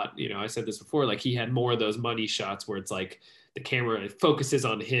had a lot, you know, I said this before, like he had more of those money shots where it's like the camera focuses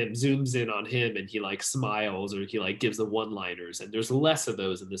on him, zooms in on him, and he like smiles or he like gives the one-liners. And there's less of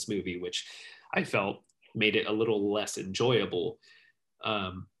those in this movie, which I felt made it a little less enjoyable.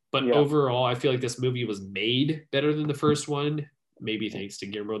 But overall, I feel like this movie was made better than the first one, maybe thanks to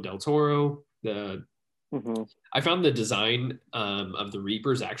Guillermo del Toro. I found the design of the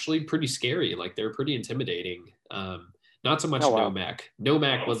Reapers actually pretty scary. Like they're pretty intimidating. Not so much Nomak.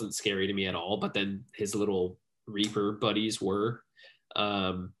 Nomak wasn't scary to me at all, but then his little Reaper buddies were.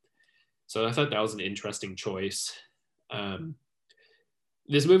 So I thought that was an interesting choice.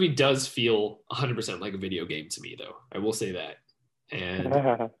 This movie does feel 100% like a video game to me, though. I will say that.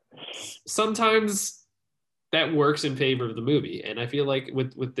 And sometimes that works in favor of the movie. And I feel like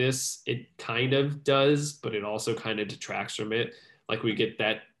with this, it kind of does, but it also kind of detracts from it. Like we get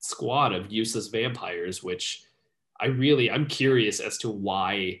that squad of useless vampires, which I'm curious as to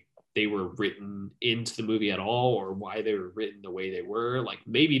why they were written into the movie at all, or why they were written the way they were. Like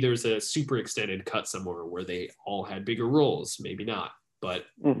maybe there's a super extended cut somewhere where they all had bigger roles, maybe not. But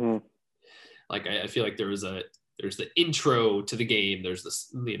like I feel like there's the intro to the game, there's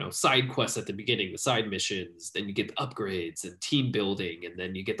this, you know, side quests at the beginning, the side missions, then you get the upgrades and team building, and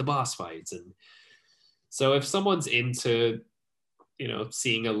then you get the boss fights. And so if someone's into, you know,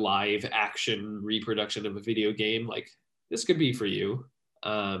 seeing a live action reproduction of a video game, like this could be for you.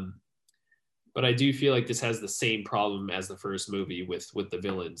 But I do feel like this has the same problem as the first movie with the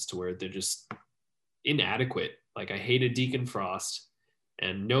villains, to where they're just inadequate. Like I hated Deacon Frost,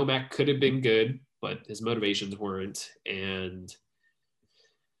 and Nomak could have been good, but his motivations weren't. And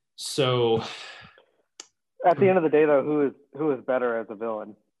so at the end of the day, though, who is better as a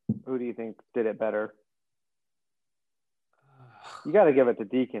villain? Who do you think did it better? You got to give it to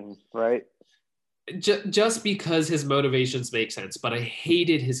Deacon, right? Just because his motivations make sense, but I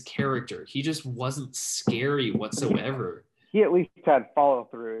hated his character. He just wasn't scary whatsoever. He at least had follow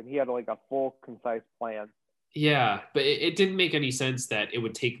through, and he had like a full, concise plan. Yeah, but it didn't make any sense that it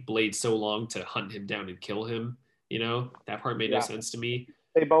would take Blade so long to hunt him down and kill him. You know, that part made no sense to me.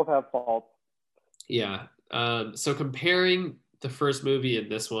 They both have faults. Yeah. So comparing the first movie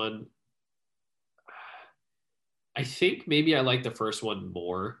and this one, I think maybe I like the first one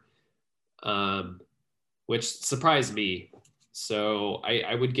more, which surprised me. So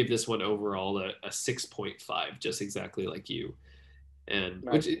I would give this one overall a 6.5, just exactly like you. And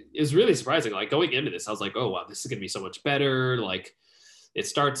which is really surprising. Like going into this, I was like, oh wow, this is gonna be so much better. Like it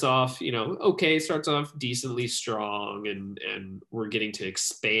starts off, you know, okay, starts off decently strong, and we're getting to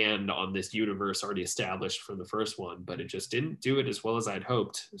expand on this universe already established from the first one, but it just didn't do it as well as I'd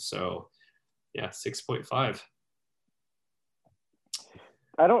hoped. So yeah, 6.5.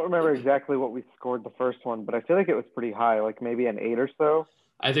 I don't remember exactly what we scored the first one, but I feel like it was pretty high, like maybe an 8 or so.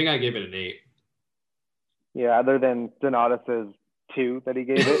 I think I gave it an 8. Yeah, other than Donatus's 2 that he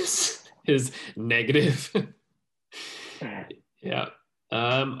gave it. His negative. Yeah.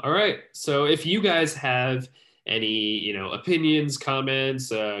 All right. So if you guys have any, you know, opinions, comments,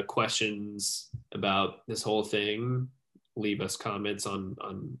 questions about this whole thing, leave us comments on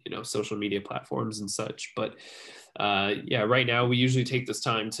you know, social media platforms and such. But yeah, right now we usually take this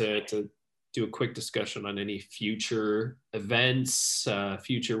time to do a quick discussion on any future events,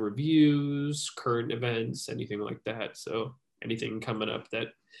 future reviews, current events, anything like that. So anything coming up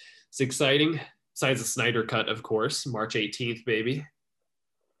that's exciting, besides the Snyder Cut, of course, March 18th, baby.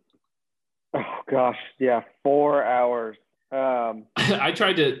 Oh gosh, yeah, 4 hours. I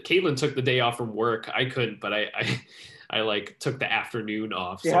tried to. Caitlin took the day off from work. I couldn't, but I like took the afternoon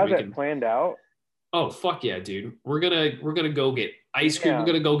off. You have it planned out? Oh fuck yeah, dude! We're gonna go get ice cream. We're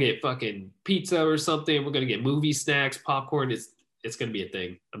gonna go get fucking pizza or something. We're gonna get movie snacks, popcorn. It's gonna be a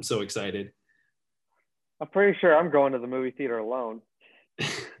thing. I'm so excited. I'm pretty sure I'm going to the movie theater alone.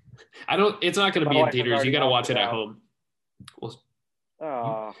 It's not going to be in theaters. You got to watch it at home. Well,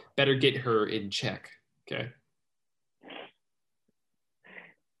 you better get her in check. Okay.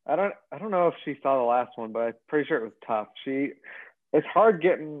 I don't know if she saw the last one, but I'm pretty sure it was tough. It's hard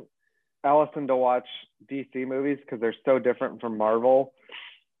getting Allison to watch DC movies because they're so different from Marvel.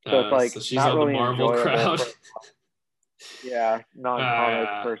 So it's like, so she's not on really the Marvel crowd. Yeah,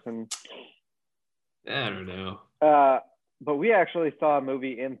 non-comic person. I don't know. But we actually saw a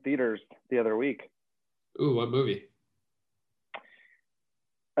movie in theaters the other week. Ooh, what movie?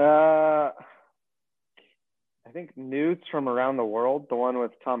 I think Nudes from Around the World, the one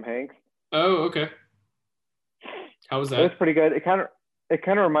with Tom Hanks. Oh, okay. How was that? It was pretty good. It kind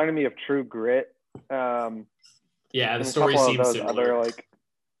of reminded me of True Grit. Yeah, the story seems similar.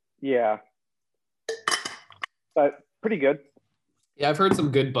 Yeah. but pretty good. Yeah, I've heard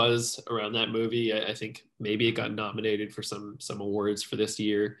some good buzz around that movie. I think maybe it got nominated for some awards for this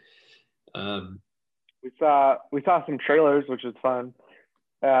year. We saw some trailers, which is fun.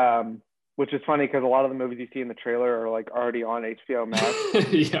 Which is funny because a lot of the movies you see in the trailer are like already on HBO Max.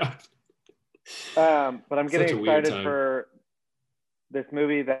 Yeah. But I'm getting excited for this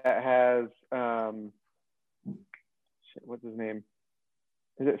movie that has what's his name?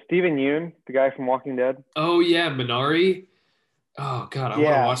 Is it Steven Yeun, the guy from Walking Dead? Oh yeah, Minari. Oh god, I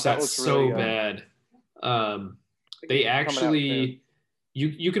want to watch that so really bad. They actually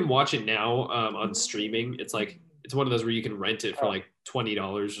you can watch it now on streaming. It's one of those where you can rent it for like $20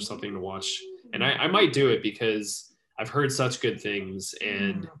 or something to watch. And I might do it because I've heard such good things.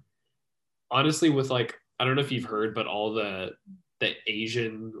 And honestly, with like, I don't know if you've heard, but all the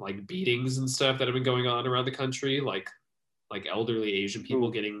Asian like beatings and stuff that have been going on around the country, like elderly Asian people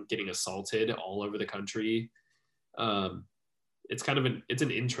getting assaulted all over the country. It's kind of it's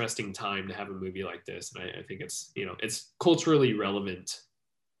an interesting time to have a movie like this. And I think it's, it's culturally relevant.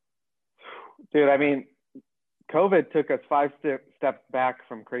 Dude, I mean, COVID took us 5 steps back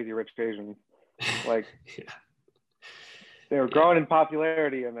from Crazy Rich Asians. Like, yeah. They were growing in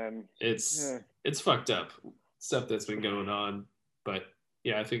popularity, and then it's fucked up stuff that's been going on. But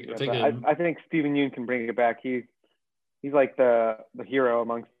yeah, I think Steven Yeun can bring it back. He's like the hero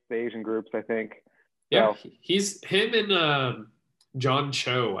amongst the Asian groups, I think. Yeah, he's him and John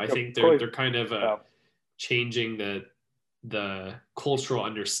Cho. I think they're kind of changing the cultural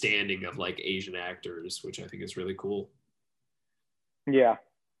understanding of like Asian actors, which I think is really cool. Yeah.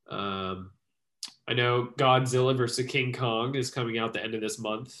 I know Godzilla versus King Kong is coming out the end of this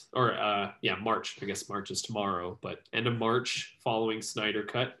month, or March. I guess March is tomorrow, but end of March following Snyder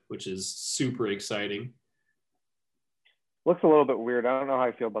Cut, which is super exciting. Looks a little bit weird. I don't know how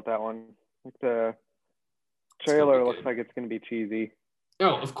I feel about that one. The trailer looks like it's going to be cheesy.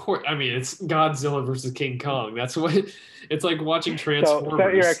 Oh, of course. I mean, it's Godzilla versus King Kong. That's what it's like watching Transformers. So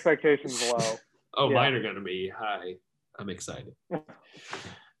set your expectations low. Oh, yeah. Mine are going to be high. I'm excited.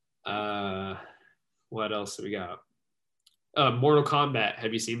 What else do we got? Mortal Kombat.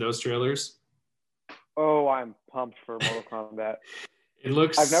 Have you seen those trailers? Oh, I'm pumped for Mortal Kombat. It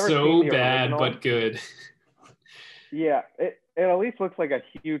looks so bad, original. But good. Yeah, it at least looks like a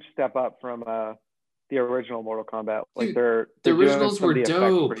huge step up from the original Mortal Kombat. Like they're the originals were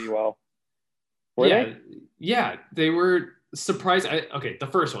dope. Pretty well. Were they? Yeah, they were surprised. The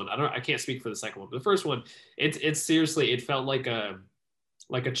first one. I can't speak for the second one, but the first one, it's seriously, it felt like a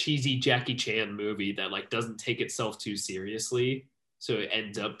cheesy Jackie Chan movie that like doesn't take itself too seriously, so it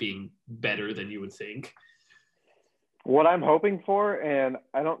ends up being better than you would think. What I'm hoping for, and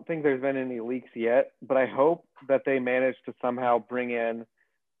I don't think there's been any leaks yet, but I hope that they manage to somehow bring in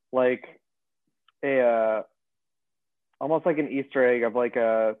like almost like an Easter egg of like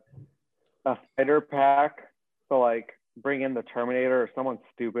a fighter pack. So like bring in the Terminator or someone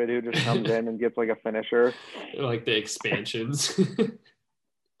stupid who just comes in and gets like a finisher. Like the expansions.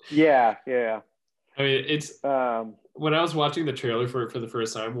 Yeah. I mean, it's when I was watching the trailer for the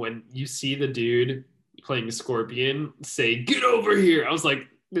first time, when you see the dude playing Scorpion say, "Get over here," I was like,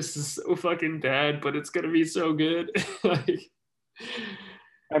 this is so fucking bad, but it's gonna be so good. Like,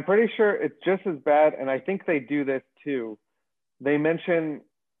 I'm pretty sure it's just as bad, and I think they do this too. They mention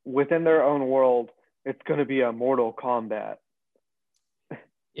within their own world, it's gonna be a Mortal Kombat.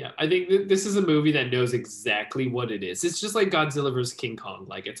 Yeah, I think this is a movie that knows exactly what it is. It's just like Godzilla vs. King Kong.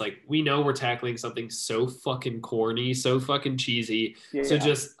 Like, it's like, we know we're tackling something so fucking corny, so fucking cheesy. Yeah. So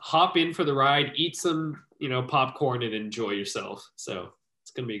just hop in for the ride, eat some, popcorn, and enjoy yourself. So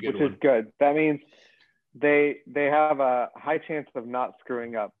it's going to be a good one. Which is good. That means they have a high chance of not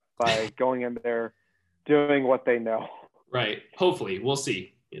screwing up by going in there, doing what they know. Right. Hopefully. We'll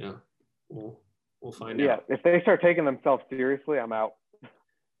see. We'll find out. Yeah, if they start taking themselves seriously, I'm out.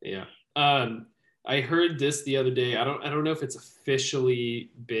 Yeah. I heard this the other day. I don't know if it's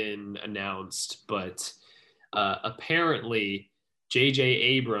officially been announced, but apparently J.J.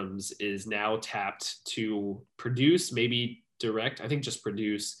 Abrams is now tapped to produce, maybe direct, I think just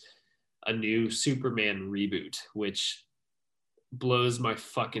produce a new Superman reboot, which blows my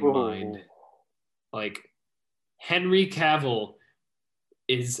fucking mind. Like, Henry Cavill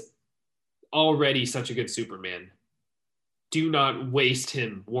is already such a good Superman. Do not waste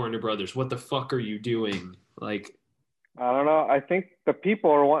him, Warner Brothers. What the fuck are you doing? Like, I don't know. I think the people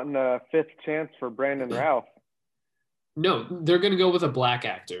are wanting a 5th chance for Brandon Routh. No, they're going to go with a black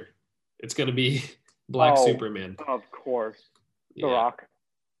actor. It's going to be Black Superman. Of course. The Rock.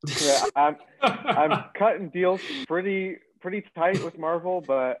 Yeah, I'm cutting deals pretty tight with Marvel,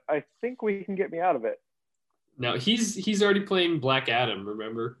 but I think we can get me out of it. Now he's already playing Black Adam,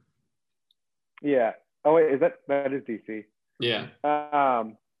 remember? Yeah. Oh wait, that is DC? Yeah.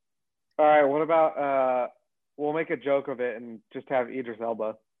 All right. What about we'll make a joke of it and just have Idris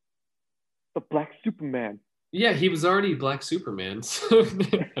Elba, the Black Superman. Yeah, he was already Black Superman. So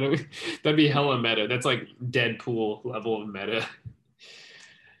that'd be hella meta. That's like Deadpool level of meta.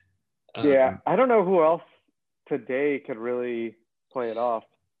 Yeah, I don't know who else today could really play it off.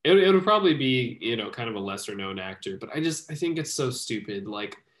 It'll probably be, kind of a lesser known actor, but I think it's so stupid.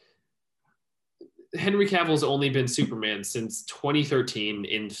 Like, Henry Cavill's only been Superman since 2013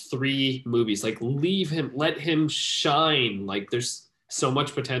 in 3 movies. Like, leave him, let him shine. Like, there's so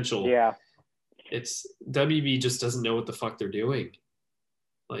much potential. Yeah. It's WB just doesn't know what the fuck they're doing.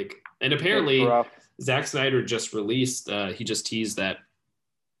 Like, and apparently Zack Snyder just released, he just teased that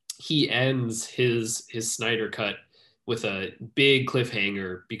he ends his Snyder cut with a big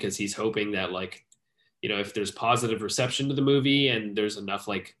cliffhanger because he's hoping that, like, if there's positive reception to the movie and there's enough,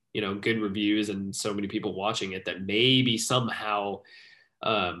 like, good reviews and so many people watching it, that maybe somehow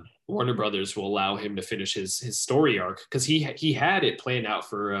Warner Brothers will allow him to finish his story arc, because he had it planned out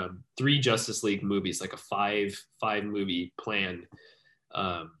for 3 Justice League movies, like a five movie plan.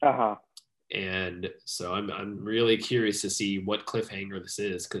 And so I'm really curious to see what cliffhanger this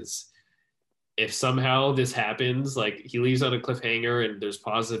is, because if somehow this happens, like he leaves on a cliffhanger and there's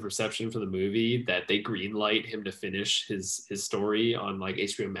positive reception for the movie, that they greenlight him to finish his story on like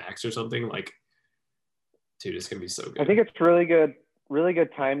HBO Max or something, like, dude, it's gonna be so good. I think it's really good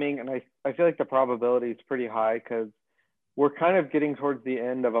timing, and I feel like the probability is pretty high because we're kind of getting towards the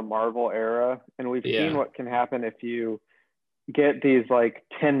end of a Marvel era, and we've seen what can happen if you get these like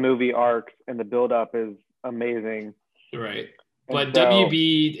 10 movie arcs and the buildup is amazing. Right. But so,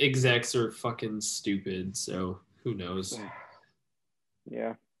 WB execs are fucking stupid, so who knows?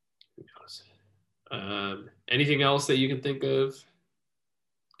 Yeah. Who knows? Anything else that you can think of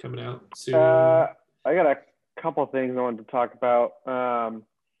coming out soon? I got a couple things I wanted to talk about.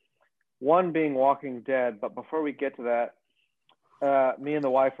 One being Walking Dead, but before we get to that, me and the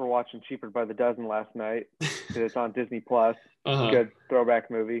wife were watching Cheaper by the Dozen last night. It's on Disney Plus. Good throwback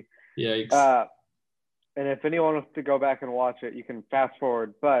movie. Yeah. And if anyone wants to go back and watch it, you can fast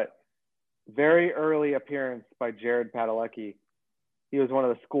forward. But very early appearance by Jared Padalecki. He was one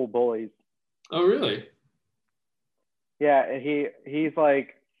of the school bullies. Oh, really? Yeah, and he's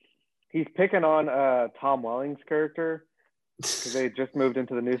picking on Tom Welling's character because they just moved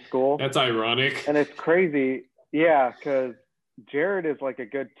into the new school. That's ironic. And it's crazy. Yeah, because Jared is like a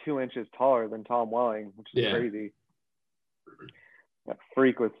good 2 inches taller than Tom Welling, which is crazy. That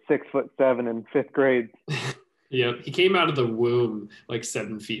freak was 6'7" in 5th grade. Yep, he came out of the womb like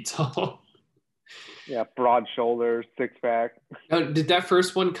 7 feet tall. Yeah, broad shoulders, 6-pack. Did that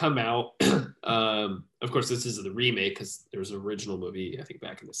first one come out? Of course, this is the remake because there was an original movie, I think,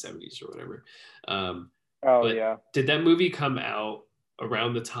 back in the 70s or whatever. Yeah. Did that movie come out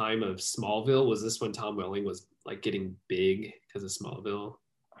around the time of Smallville? Was this when Tom Welling was like getting big because of Smallville?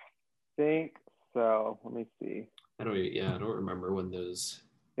 I think so. Let me see. I don't remember when those.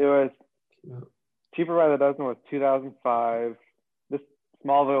 It was Cheaper by the Dozen was 2005. This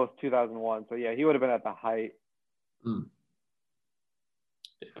Smallville was 2001. So yeah, he would have been at the height. Yeah,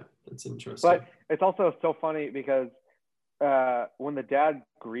 that's interesting. But it's also so funny because when the dad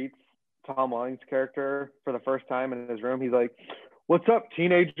greets Tom Welling's character for the first time in his room, he's like, "What's up,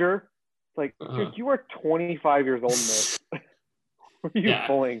 teenager?" It's like, dude, you are 25 years old in this. What are you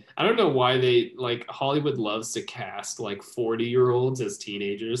pulling? I don't know why they, like, Hollywood loves to cast like 40-year-olds as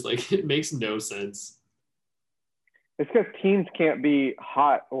teenagers. Like, it makes no sense. It's because teens can't be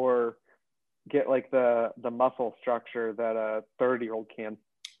hot or get like the muscle structure that a 30-year-old can.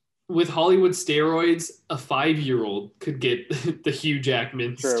 With Hollywood steroids, a 5-year-old could get the Hugh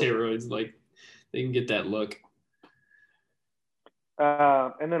Jackman steroids. Like, they can get that look.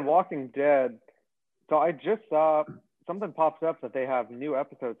 And then Walking Dead. So I just saw something pops up that they have new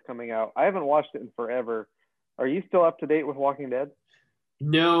episodes coming out. I haven't watched it in forever. Are you still up to date with Walking Dead?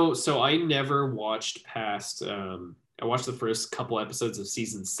 No, so I never watched past. I watched the first couple episodes of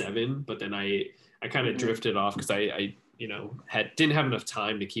season 7, but then I kind of drifted off because I didn't have enough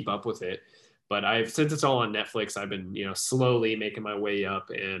time to keep up with it. But since it's all on Netflix, I've been slowly making my way up,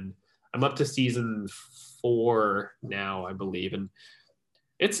 and I'm up to season 4 now, I believe, and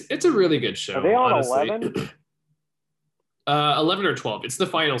it's a really good show. Are they on honestly. 11? 11 or 12. It's the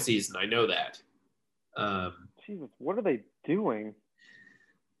final season. I know that. Jesus, what are they doing?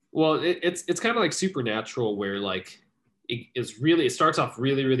 Well, it's kind of like Supernatural, where like it starts off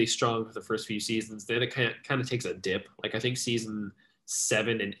really, really strong for the first few seasons. Then it kind of takes a dip. Like I think season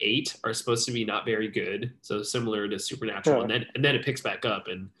 7 and 8 are supposed to be not very good, so similar to Supernatural, and then it picks back up,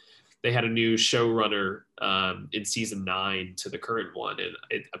 and they had a new showrunner in season 9 to the current one,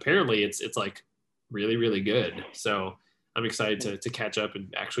 and apparently it's like really, really good. So I'm excited to catch up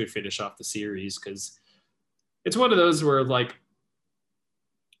and actually finish off the series, because it's one of those where, like,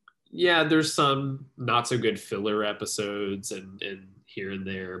 yeah, there's some not so good filler episodes and here and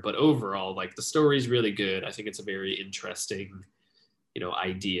there, but overall, like, the story's really good. I think it's a very interesting,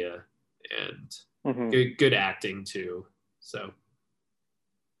 idea, and good acting too. So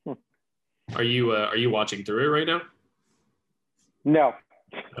are you watching through it right now? No.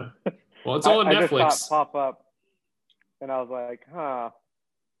 Well, it's all on Netflix. I just saw it pop up, and I was like, huh.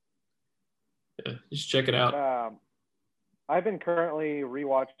 Yeah, you should check it out. I've been currently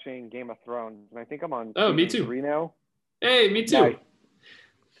rewatching Game of Thrones, and I think I'm on me too. 3 now. Hey, me too. Nice.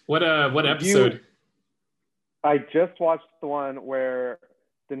 What episode? I just watched the one where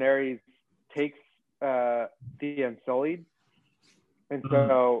Daenerys takes the Unsullied, and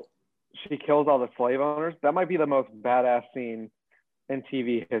so she kills all the slave owners. That might be the most badass scene in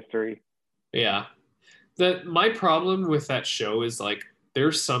TV history. Yeah. My problem with that show is, like,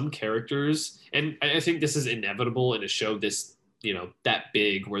 there's some characters, and I think this is inevitable in a show this, that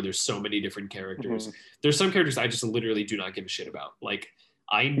big, where there's so many different characters. There's some characters I just literally do not give a shit about. Like,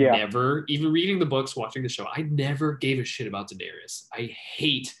 I never, even reading the books, watching the show, I never gave a shit about Daenerys. I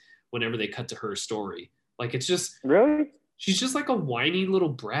hate whenever they cut to her story. Like, it's just... Really? She's just like a whiny little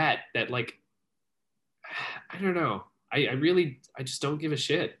brat that, like, I don't know. I just don't give a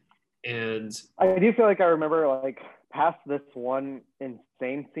shit. And I do feel like I remember, like, past this one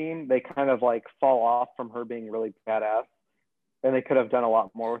insane scene, they kind of, like, fall off from her being really badass, and they could have done a lot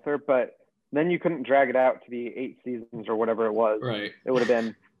more with her, but then you couldn't drag it out to be 8 seasons or whatever it was. Right. It would have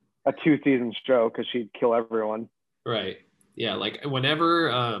been a 2-season show because she'd kill everyone. Right. Yeah. Like, whenever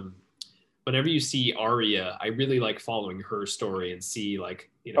you see Arya, I really like following her story and see, like,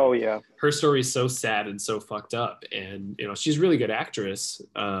 oh yeah, her story is so sad and so fucked up, and she's a really good actress.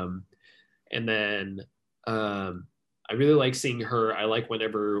 And then I really like seeing her. I like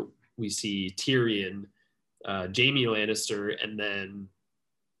whenever we see Tyrion, Jaime Lannister, and then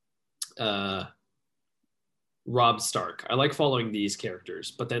Robb Stark. I like following these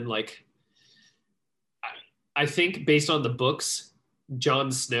characters, but then, like, I think based on the books,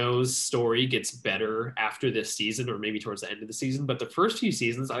 Jon Snow's story gets better after this season, or maybe towards the end of the season. But the first few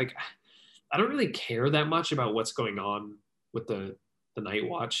seasons, I don't really care that much about what's going on with the Night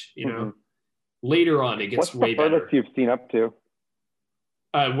Watch. Later on, it gets way better. What's the furthest you've seen up to?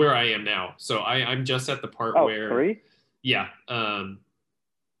 Where I am now. So I'm just at the part where 3? Yeah.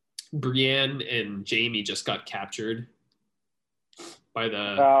 Brienne and Jaime just got captured by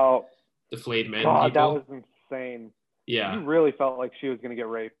the flayed men. God, that was insane. Yeah. You really felt like she was going to get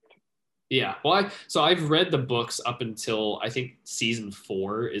raped. Yeah. Well, I've read the books up until I think season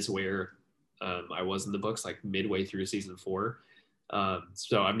 4 is where I was in the books, like midway through season 4.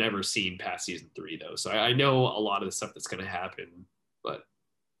 So I've never seen past season 3 though. So I know a lot of the stuff that's going to happen, but.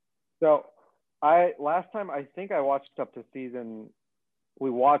 So last time I think I watched up to we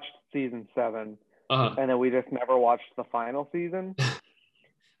watched season 7, and then we just never watched the final season. I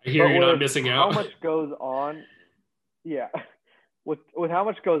hear you're not missing out. How much goes on? Yeah. With how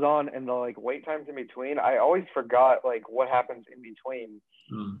much goes on and the, like, wait times in between, I always forgot, like, what happens in between.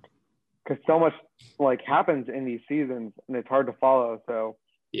 Because so much, like, happens in these seasons, and it's hard to follow. So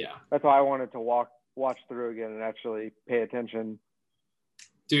yeah, that's why I wanted to watch through again and actually pay attention.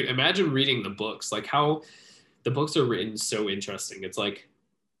 Dude, imagine reading the books. Like, how the books are written so interesting. It's like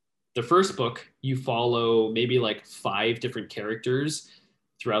the first book, you follow maybe like 5 different characters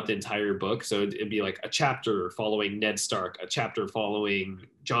throughout the entire book. So it'd be like a chapter following Ned Stark, a chapter following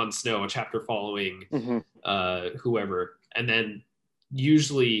Jon Snow, a chapter following whoever. And then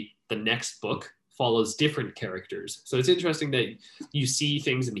usually the next book follows different characters. So it's interesting that you see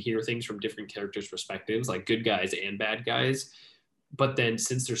things and hear things from different characters' perspectives, like good guys and bad guys. But then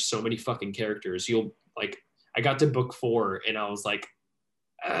since there's so many fucking characters, I got to book 4 and I was like,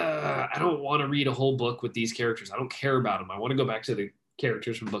 I don't want to read a whole book with these characters. I don't care about them. I want to go back to the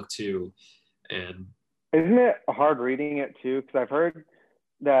characters from book 2. And isn't it hard reading it too? Because I've heard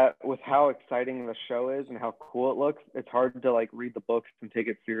that with how exciting the show is and how cool it looks, it's hard to, like, read the books and take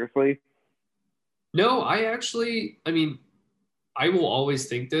it seriously. No, I will always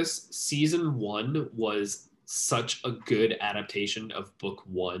think this. Season 1 was such a good adaptation of book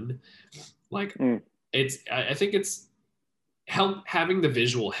 1. Like, I think it's having the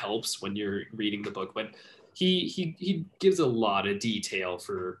visual helps when you're reading the book, but he gives a lot of detail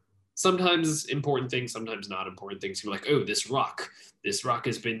for sometimes important things, sometimes not important things. You're like, oh, this rock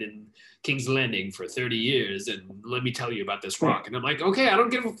has been in King's Landing for 30 years, and let me tell you about this rock. And I'm like, okay, I don't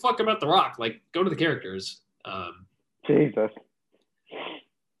give a fuck about the rock. Like, go to the characters. Jesus.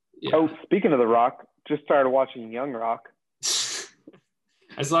 Yeah. Oh, speaking of the rock, just started watching Young Rock.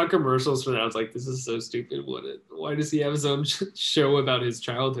 I saw commercials for that. I was like, this is so stupid. Why does he have his own show about his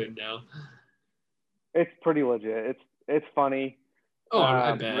childhood now? It's pretty legit. It's funny. Oh,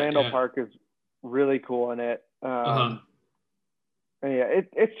 I bet. Randall yeah. Park is really cool in it. Uh-huh. And yeah,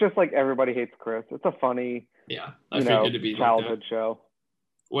 it's just like Everybody Hates Chris. It's a funny, Yeah, I figured it'd be childhood like show.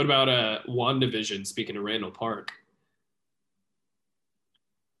 What about WandaVision? Speaking of Randall Park,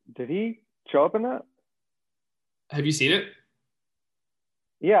 did he show up in that? have you seen it?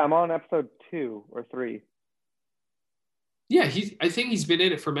 Yeah, I'm on episode 2 or 3. Yeah, I think he's been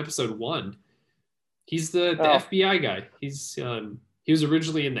in it from episode 1. He's the FBI guy. He was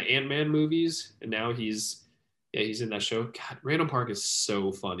originally in the Ant-Man movies, and now he's in that show. God, Randall Park is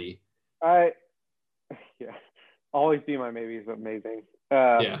so funny. Always Be My Maybe is amazing.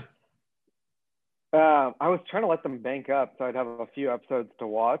 Yeah. I was trying to let them bank up so I'd have a few episodes to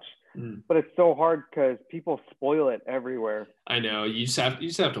watch, but it's so hard because people spoil it everywhere. I know. You just have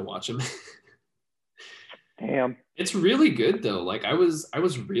to watch them. Damn. It's really good though. Like I was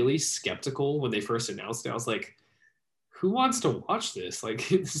really skeptical when they first announced it. I was like, who wants to watch this? Like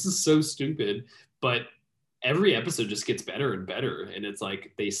this is so stupid. But every episode just gets better and better. And it's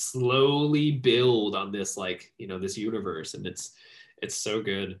like they slowly build on this, like, this universe, and it's so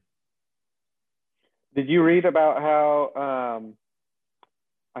good. Did you read about how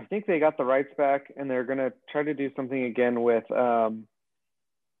I think they got the rights back and they're gonna try to do something again with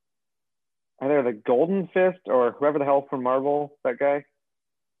either the Golden Fist or whoever the hell from Marvel, that guy?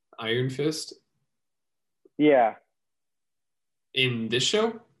 Iron Fist? Yeah. In this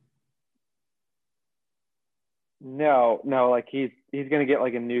show? No, like he's gonna get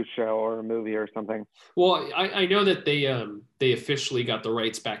like a new show or a movie or something. Well, I know that they officially got the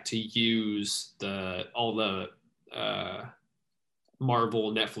rights back to use all the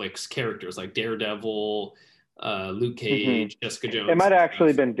Marvel Netflix characters like Daredevil, Luke Cage, Jessica Jones. It might have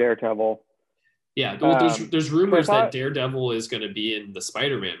actually been Daredevil. Yeah, well, there's rumors that Daredevil is going to be in the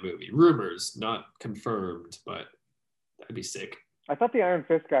Spider-Man movie. Rumors, not confirmed, but that'd be sick. I thought the Iron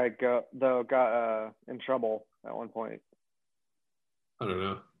Fist guy got in trouble at one point. I don't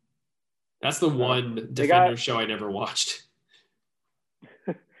know. That's the one Defender show I never watched.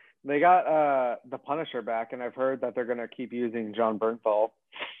 They got the Punisher back, and I've heard that they're going to keep using John Bernthal.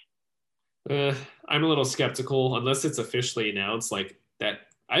 I'm a little skeptical unless it's officially announced like that.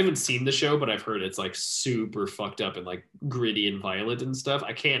 I haven't seen the show, but I've heard it's like super fucked up and like gritty and violent and stuff.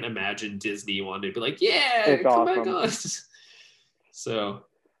 I can't imagine Disney wanting to be like, yeah, it's come awesome. back on. So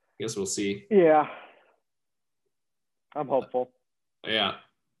I guess we'll see. Yeah. I'm hopeful. Yeah.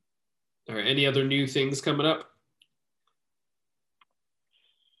 All right. Any other new things coming up?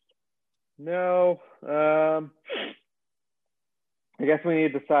 No. I guess we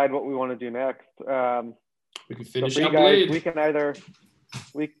need to decide what we want to do next. We can finish up Blade. We can either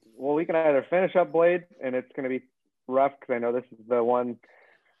finish up Blade, and it's going to be rough because I know this is the one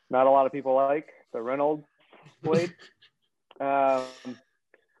not a lot of people like, the Reynolds Blade. Or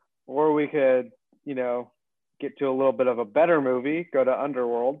we could, get to a little bit of a better movie, go to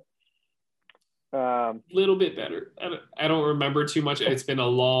Underworld. Little bit better. I don't remember too much. It's been a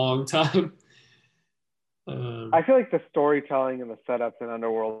long time. I feel like the storytelling and the setups in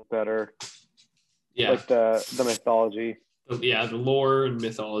Underworld is better. Yeah. Like the mythology. Yeah, the lore and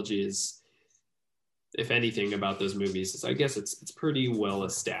mythology is, if anything about those movies, I guess it's pretty well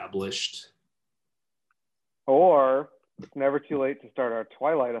established. Or it's never too late to start our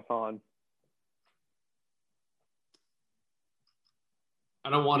Twilight-a-thon. I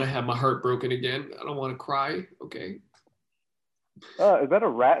don't want to have my heart broken again. I don't want to cry. Okay. Is that a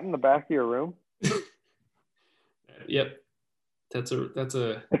rat in the back of your room? Yep. That's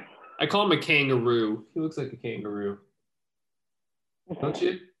a I call him a kangaroo. He looks like a kangaroo. Don't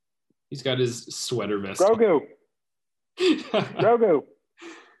you? He's got his sweater vest. Grogu. Grogu.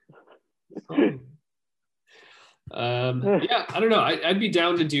 Yeah, I don't know. I'd be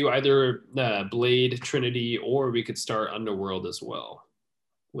down to do either Blade, Trinity, or we could start Underworld as well.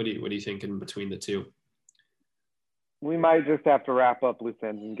 What do you think in between the two? We might just have to wrap up loose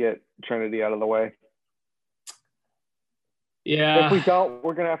ends and get Trinity out of the way. Yeah. If we don't,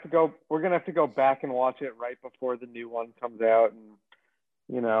 we're gonna have to go back and watch it right before the new one comes out, and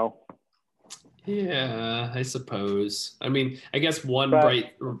Yeah, I suppose. I mean, I guess one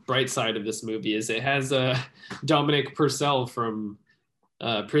bright side of this movie is it has Dominic Purcell from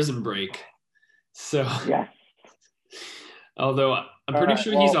Prison Break. So Yes. although I'm pretty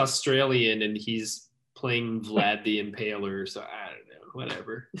sure he's well, Australian and he's playing Vlad the Impaler, so I don't know,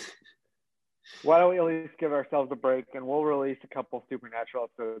 whatever. why don't we at least give ourselves a break, and we'll release a couple Supernatural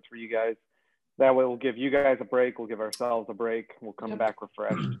episodes for you guys. That way we'll give you guys a break, we'll give ourselves a break, we'll come back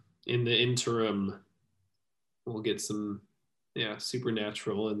refreshed. In the interim, we'll get some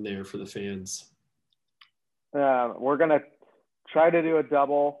Supernatural in there for the fans. We're going to try to do a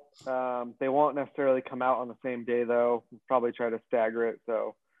double. They won't necessarily come out on the same day, though. We'll probably try to stagger it.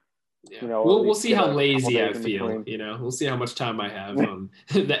 So, we'll see how lazy I feel. We'll see how much time I have on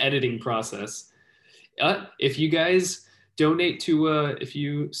the editing process. If you guys donate to, if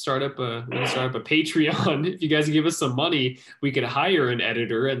you start up a Patreon, if you guys give us some money, we could hire an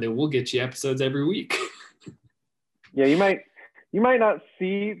editor, and then we'll get you episodes every week. Yeah, you might not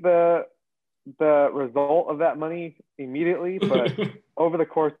see the result of that money immediately, but over the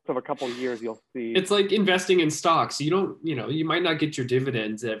course of a couple of years, you'll see. It's like investing in stocks. You might not get your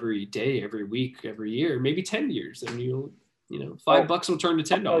dividends every day, every week, every year, maybe 10 years. And $5 will turn to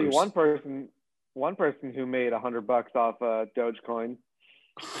 $10. I'll tell you one person who made $100 off Dogecoin.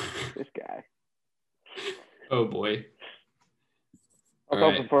 This guy. Oh boy. I was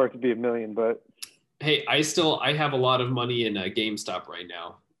hoping for it to be $1 million, but hey, I have a lot of money in GameStop right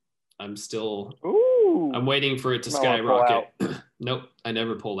now. I'm waiting for it to skyrocket. Nope, I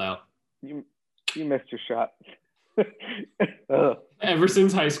never pulled out. You missed your shot. Ever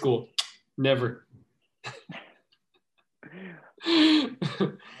since high school, never.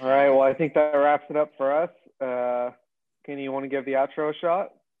 All right, well, I think that wraps it up for us. Kenny, you want to give the outro a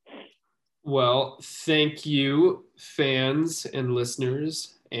shot? Well, thank you, fans and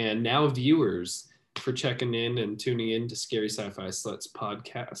listeners, and now viewers, for checking in and tuning in to Scary Sci-Fi Sluts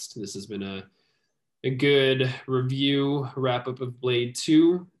podcast. This has been a good review, wrap-up of Blade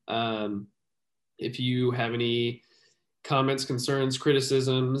 2. If you have any comments, concerns,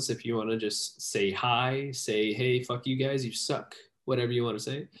 criticisms, if you want to just say hi, say, hey, fuck you guys, you suck, whatever you want to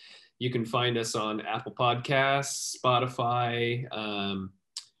say, you can find us on Apple Podcasts, Spotify,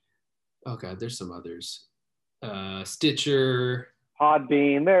 oh God, there's some others, Stitcher,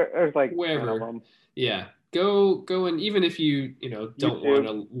 Podbean, there's like wherever. 10 of them. Yeah, go and even if you don't want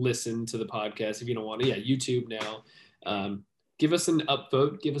to listen to the podcast, if you don't want to, YouTube now. Give us an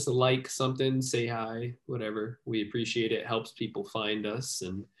upvote, give us a like, something, say hi, whatever. We appreciate it. It helps people find us,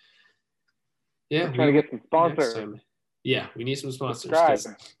 and we're trying to get some sponsors. Yeah, we need some sponsors. Subscribe.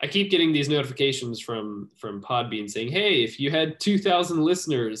 I keep getting these notifications from Podbean saying, hey, if you had 2,000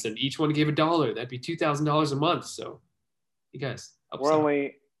 listeners and each one gave $1, that'd be $2,000 a month. So you guys, we're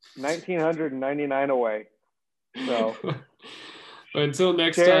only 1,999 away. So but until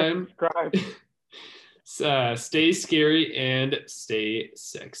next time, subscribe. Stay scary and stay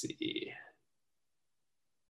sexy.